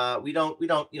 we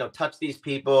don't touch these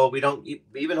people. We don't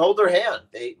even hold their hand.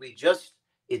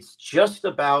 It's just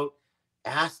about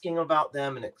asking about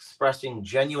them and expressing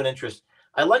genuine interest.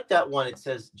 I like that one. It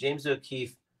says James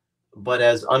O'Keefe, but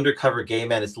as undercover gay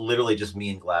man, it's literally just me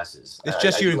in glasses. It's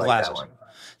just you in like glasses.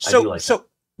 So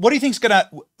what do you think's gonna?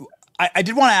 I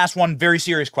did want to ask one very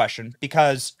serious question,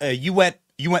 because you went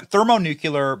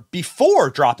thermonuclear before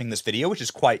dropping this video, which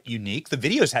is quite unique. The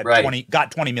videos had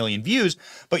 20 million views,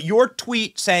 but your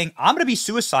tweet saying I'm going to be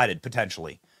suicided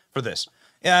potentially for this.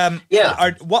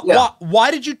 Why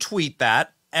did you tweet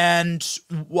that? And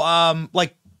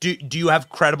do you have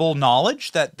credible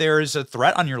knowledge that there is a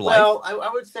threat on your life? Well, I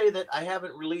would say that I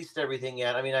haven't released everything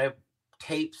yet. I mean, I have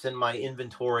tapes in my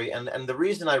inventory, and the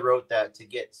reason I wrote that, to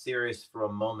get serious for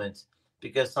a moment,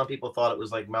 because some people thought it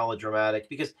was like melodramatic,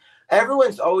 because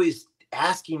everyone's always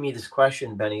asking me this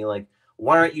question, Benny, like,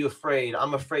 why aren't you afraid?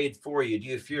 I'm afraid for you. Do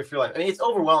you fear for your life? I mean, it's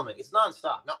overwhelming. It's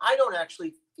nonstop. Now, I don't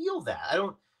actually feel that. I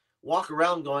don't walk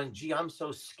around going, gee, I'm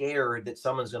so scared that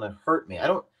someone's going to hurt me. I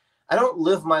don't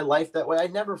live my life that way. I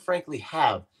never frankly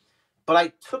have. But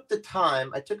I took the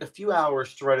time, I took a few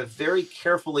hours to write a very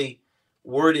carefully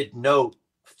worded note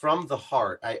from the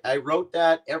heart. I wrote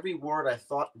that, every word I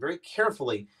thought very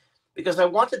carefully, because I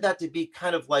wanted that to be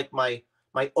kind of like my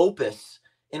opus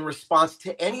in response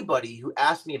to anybody who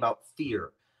asked me about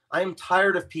fear. I am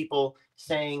tired of people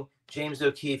saying, James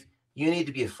O'Keefe, you need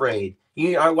to be afraid.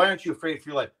 Why aren't you afraid for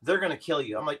your life? They're going to kill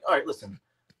you. I'm like, all right, listen,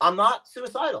 I'm not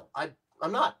suicidal.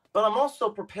 I'm not, but I'm also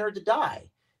prepared to die.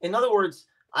 In other words,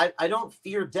 I don't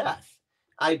fear death.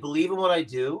 I believe in what I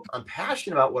do. I'm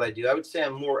passionate about what I do. I would say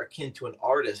I'm more akin to an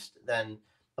artist than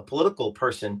a political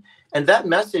person. And that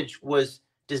message was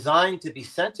designed to be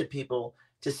sent to people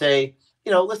to say,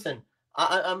 listen,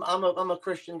 I'm a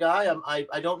Christian guy.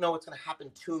 I don't know what's going to happen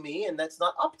to me, and that's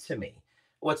not up to me.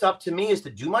 What's up to me is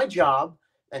to do my job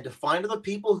and to find other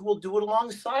people who will do it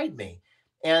alongside me.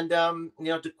 And,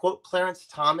 to quote Clarence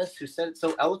Thomas, who said it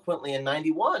so eloquently in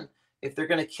 '91, if they're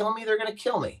going to kill me, they're going to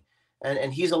kill me.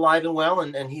 And he's alive and well,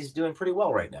 and he's doing pretty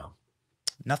well right now.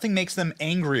 Nothing makes them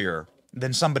angrier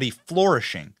than somebody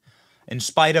flourishing. In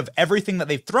spite of everything that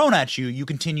they've thrown at you, you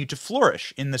continue to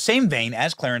flourish. In the same vein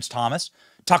as Clarence Thomas,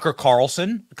 Tucker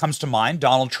Carlson comes to mind,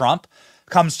 Donald Trump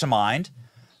comes to mind.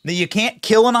 That you can't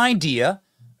kill an idea,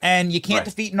 and you can't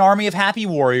defeat an army of happy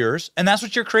warriors, and that's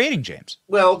what you're creating, James.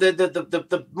 Well,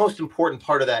 the most important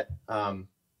part of that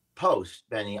post,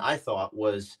 Benny, I thought,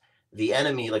 was the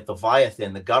enemy, like the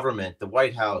Leviathan, the government, the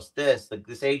White House, this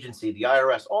agency, the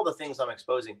IRS, all the things I'm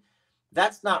exposing.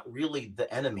 That's not really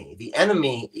the enemy. The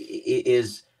enemy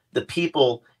is the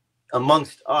people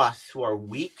amongst us who are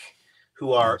weak,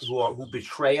 who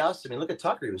betray us. I mean, look at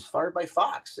Tucker. He was fired by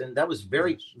Fox, and that was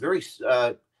very, very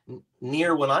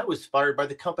near when I was fired by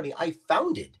the company I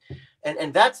founded.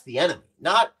 And that's the enemy,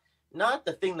 not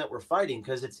the thing that we're fighting,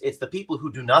 because it's the people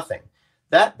who do nothing.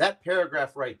 That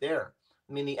paragraph right there.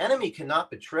 I mean, the enemy cannot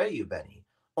betray you, Benny.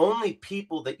 Only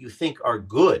people that you think are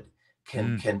good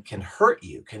can hurt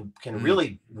you, can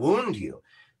really wound you,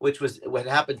 which was what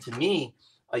happened to me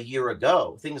a year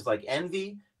ago. Things like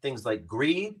envy, things like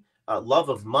greed, love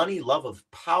of money, love of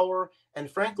power,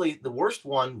 and frankly, the worst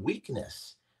one,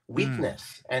 weakness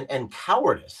and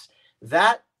cowardice.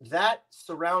 That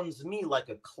surrounds me like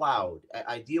a cloud.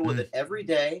 I deal with it every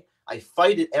day. I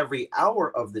fight it every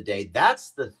hour of the day. That's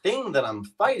the thing that I'm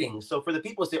fighting. So for the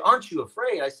people who say, aren't you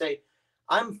afraid? I say,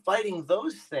 I'm fighting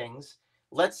those things.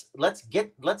 Let's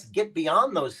get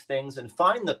beyond those things and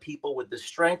find the people with the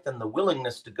strength and the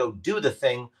willingness to go do the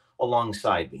thing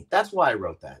alongside me. That's why I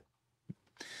wrote that.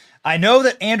 I know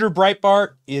that Andrew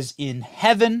Breitbart is in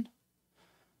heaven,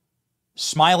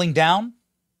 smiling down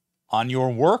on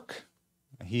your work.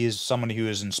 He is someone who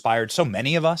has inspired so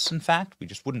many of us, in fact. We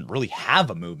just wouldn't really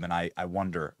have a movement. I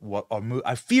wonder what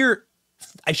our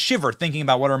I shiver thinking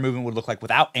about what our movement would look like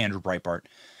without Andrew Breitbart,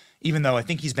 even though I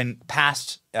think he's been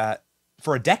passed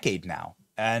for a decade now.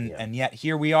 And yet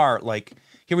here we are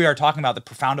talking about the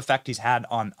profound effect he's had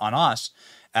on us.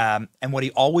 And what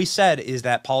he always said is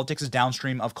that politics is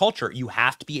downstream of culture. You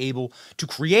have to be able to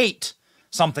create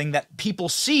something that people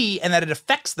see and that it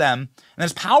affects them, and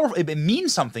it's powerful. It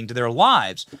means something to their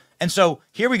lives. And so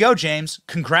here we go, James.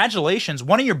 Congratulations.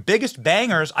 One of your biggest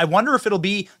bangers. I wonder if it'll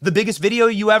be the biggest video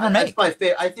you ever make. I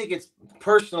think it's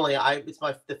personally, it's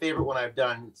the favorite one I've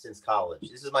done since college.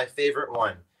 This is my favorite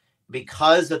one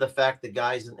because of the fact the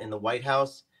guy's in the White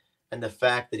House and the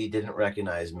fact that he didn't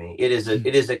recognize me. It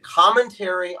is a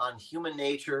commentary on human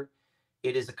nature.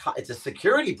 It's a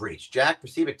security breach. Jack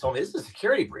Percevic told me this is a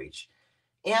security breach.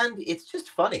 And it's just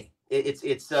funny.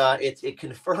 it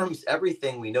confirms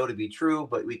everything we know to be true,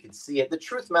 but we can see it. The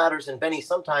truth matters, and Benny,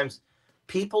 sometimes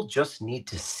people just need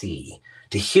to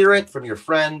hear it from your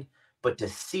friend, but to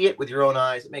see it with your own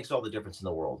eyes, it makes all the difference in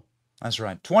the world. That's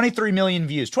right. 23 million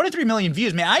views. 23 million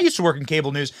views. Man, I used to work in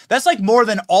cable news. That's like more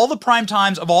than all the prime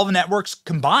times of all the networks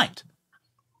combined.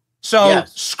 So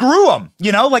yes. Screw them,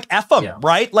 like F them,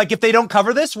 right? Like if they don't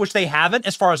cover this, which they haven't,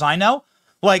 as far as I know,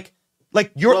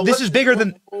 this is bigger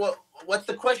than. What's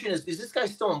the question is this guy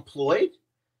still employed?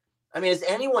 I mean, has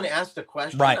anyone asked a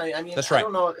question? Right. I mean, that's right. I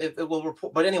don't know if it will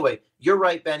report, but anyway, you're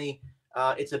right, Benny.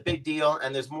 It's a big deal,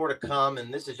 and there's more to come,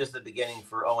 and this is just the beginning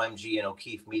for OMG and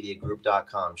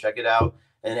O'KeefeMediaGroup.com. Check it out.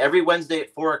 And every Wednesday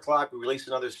at 4 o'clock, we release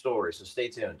another story, so stay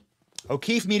tuned.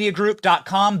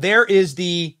 O'KeefeMediaGroup.com. There is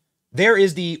the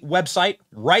website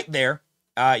right there.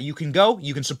 You can go.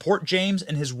 You can support James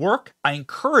and his work. I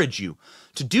encourage you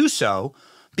to do so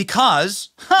because,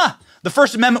 the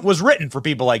First Amendment was written for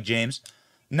people like James,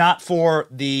 not for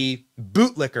the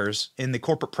bootlickers in the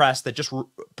corporate press that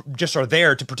just are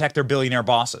there to protect their billionaire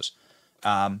bosses.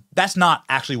 That's not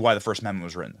actually why the First Amendment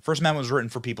was written. The First Amendment was written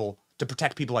for people to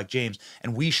protect people like James,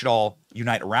 and we should all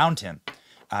unite around him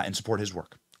and support his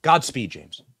work. Godspeed,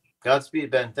 James.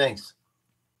 Godspeed, Ben. Thanks.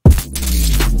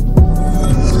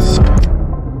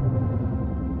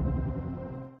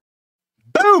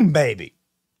 Boom, baby.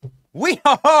 We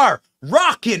are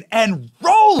rocking and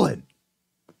rolling.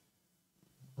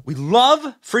 We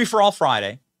love Free For All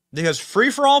Friday because Free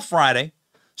For All Friday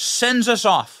sends us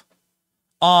off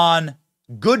on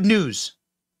good news.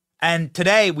 And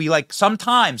today we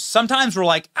sometimes we're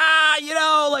like,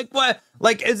 what?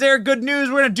 Is there good news?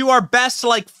 We're going to do our best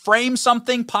to frame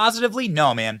something positively.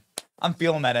 No, man, I'm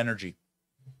feeling that energy.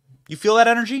 You feel that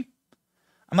energy?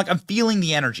 I'm feeling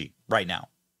the energy right now.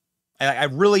 I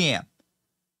really am.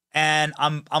 And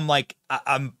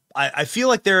I feel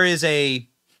like there is in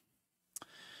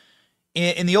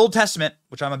the Old Testament,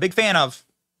 which I'm a big fan of,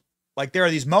 there are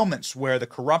these moments where the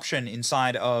corruption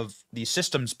inside of these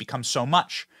systems becomes so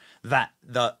much that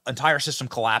the entire system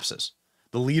collapses.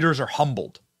 The leaders are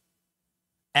humbled.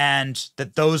 And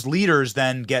that those leaders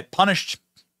then get punished.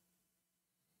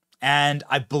 And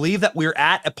I believe that we're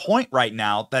at a point right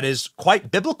now that is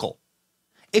quite biblical.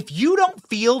 If you don't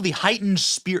feel the heightened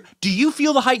spirit, do you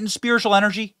feel the heightened spiritual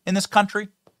energy in this country?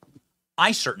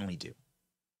 I certainly do.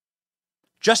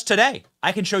 Just today,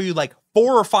 I can show you 4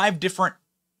 or 5 different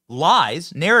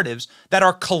narratives that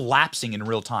are collapsing in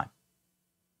real time.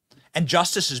 And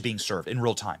justice is being served in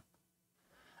real time.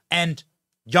 And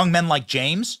young men like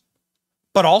James,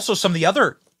 but also some of the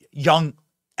other young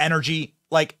energy,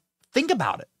 think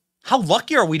about it. How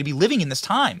lucky are we to be living in this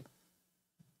time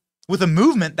with a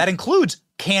movement that includes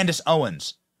Candace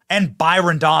Owens and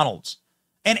Byron Donalds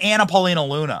and Anna Paulina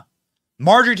Luna,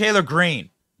 Marjorie Taylor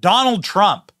Greene, Donald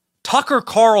Trump, Tucker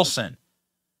Carlson.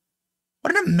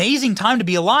 What an amazing time to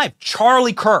be alive.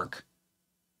 Charlie Kirk.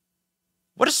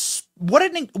 What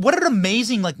an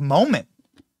amazing moment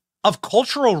of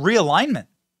cultural realignment.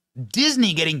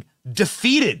 Disney getting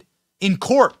defeated in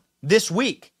court this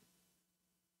week.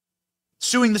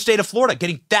 Suing the state of Florida,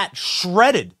 getting that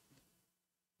shredded.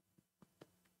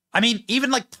 I mean,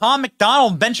 even Tom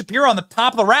McDonald and Ben Shapiro on the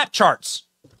top of the rap charts.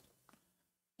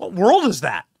 What world is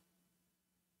that?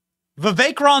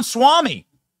 Vivek Ramaswamy.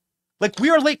 We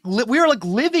are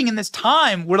living in this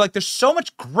time where there's so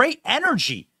much great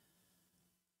energy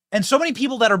and so many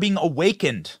people that are being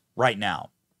awakened right now.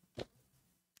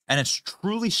 And it's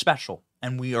truly special.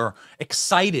 And we are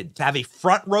excited to have a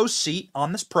front row seat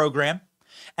on this program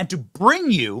and to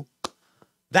bring you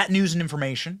that news and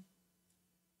information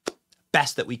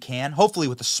best that we can, hopefully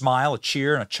with a smile, a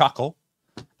cheer, and a chuckle,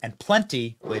 and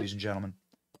plenty, ladies and gentlemen,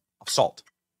 of salt.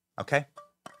 Okay?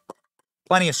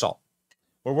 Plenty of salt.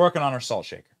 We're working on our salt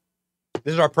shaker.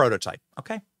 This is our prototype.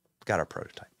 Okay? We've got our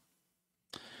prototype.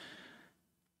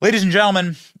 Ladies and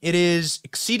gentlemen, it is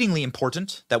exceedingly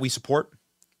important that we support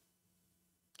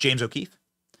James O'Keefe.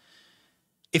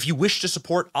 If you wish to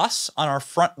support us on our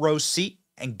front row seat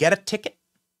and get a ticket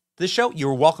to this show,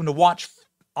 you're welcome to watch,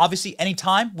 obviously,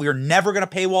 anytime. We are never going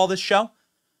to paywall this show.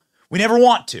 We never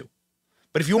want to.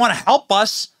 But if you want to help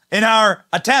us in our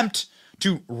attempt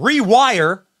to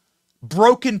rewire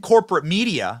broken corporate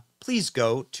media, please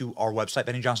go to our website,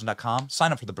 BennyJohnson.com.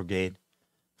 Sign up for the brigade.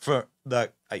 For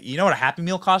the, you know what a Happy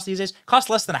Meal costs these days? It costs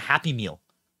less than a Happy Meal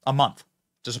a month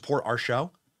to support our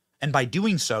show. And by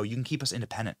doing so, you can keep us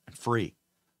independent and free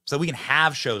so that we can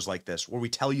have shows like this where we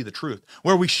tell you the truth,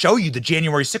 where we show you the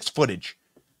January 6th footage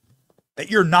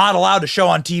that you're not allowed to show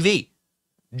on TV.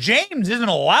 James isn't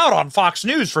allowed on Fox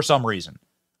News for some reason.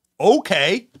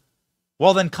 Okay.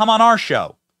 Well, then come on our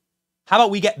show. How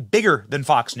about we get bigger than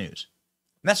Fox News?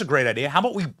 And that's a great idea. How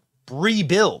about we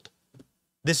rebuild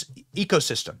this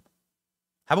ecosystem?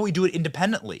 How about we do it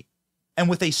independently and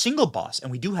with a single boss?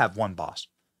 And we do have one boss.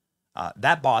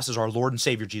 That boss is our Lord and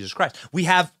Savior, Jesus Christ. We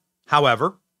have,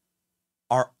 however,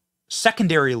 our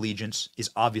secondary allegiance is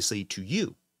obviously to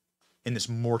you in this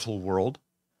mortal world,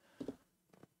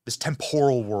 this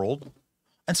temporal world.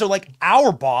 And so, like,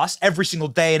 our boss every single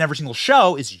day and every single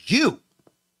show is you.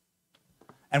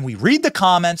 And we read the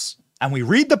comments and we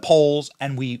read the polls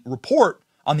and we report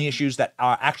on the issues that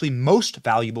are actually most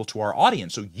valuable to our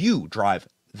audience. So you drive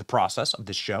the process of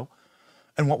this show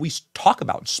and what we talk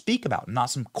about and speak about, not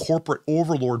some corporate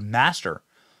overlord master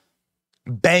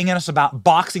banging us about,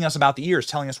 boxing us about the ears,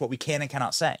 telling us what we can and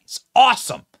cannot say. It's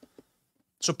awesome.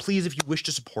 So please, if you wish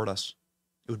to support us,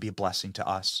 it would be a blessing to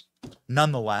us.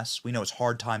 Nonetheless, we know it's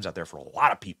hard times out there for a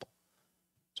lot of people.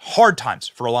 It's hard times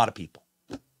for a lot of people.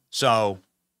 So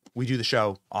we do the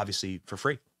show, obviously, for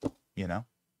free, you know?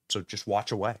 So just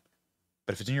watch away.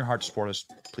 But if it's in your heart to support us,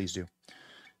 please do.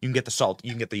 You can get the salt.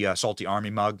 You can get the Salty Army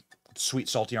mug, the sweet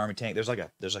Salty Army tank. There's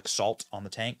like salt on the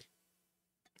tank.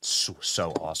 So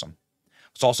awesome.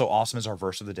 What's also awesome is our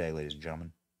verse of the day, ladies and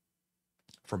gentlemen.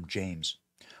 From James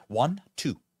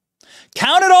 1:2.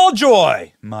 Count it all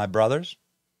joy, my brothers,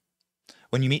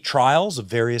 when you meet trials of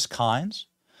various kinds.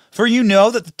 For you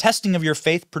know that the testing of your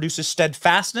faith produces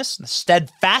steadfastness, and the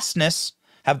steadfastness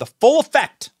have the full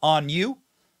effect on you,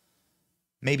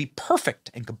 may be perfect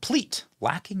and complete,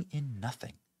 lacking in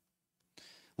nothing.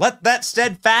 Let that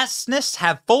steadfastness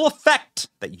have full effect,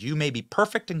 that you may be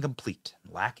perfect and complete,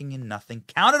 lacking in nothing.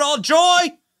 Count it all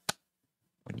joy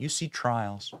when you see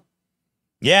trials.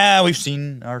 Yeah, we've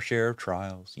seen our share of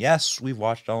trials. Yes, we've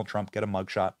watched Donald Trump get a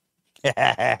mugshot.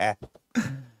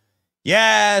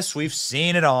 Yes, we've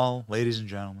seen it all, ladies and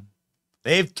gentlemen.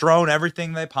 They've thrown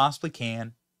everything they possibly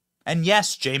can. And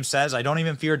yes, James says, I don't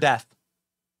even fear death.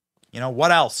 You know,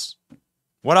 what else?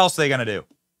 What else are they going to do?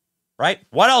 Right?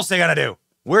 What else are they going to do?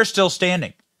 We're still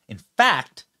standing. In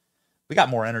fact, we got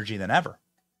more energy than ever.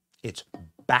 It's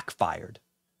backfired.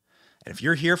 And if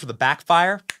you're here for the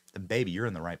backfire, then baby, you're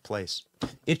in the right place.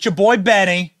 It's your boy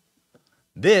Benny.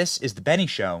 This is the Benny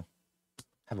Show.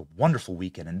 Have a wonderful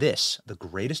weekend in this, the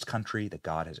greatest country that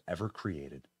God has ever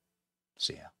created.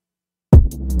 See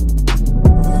ya.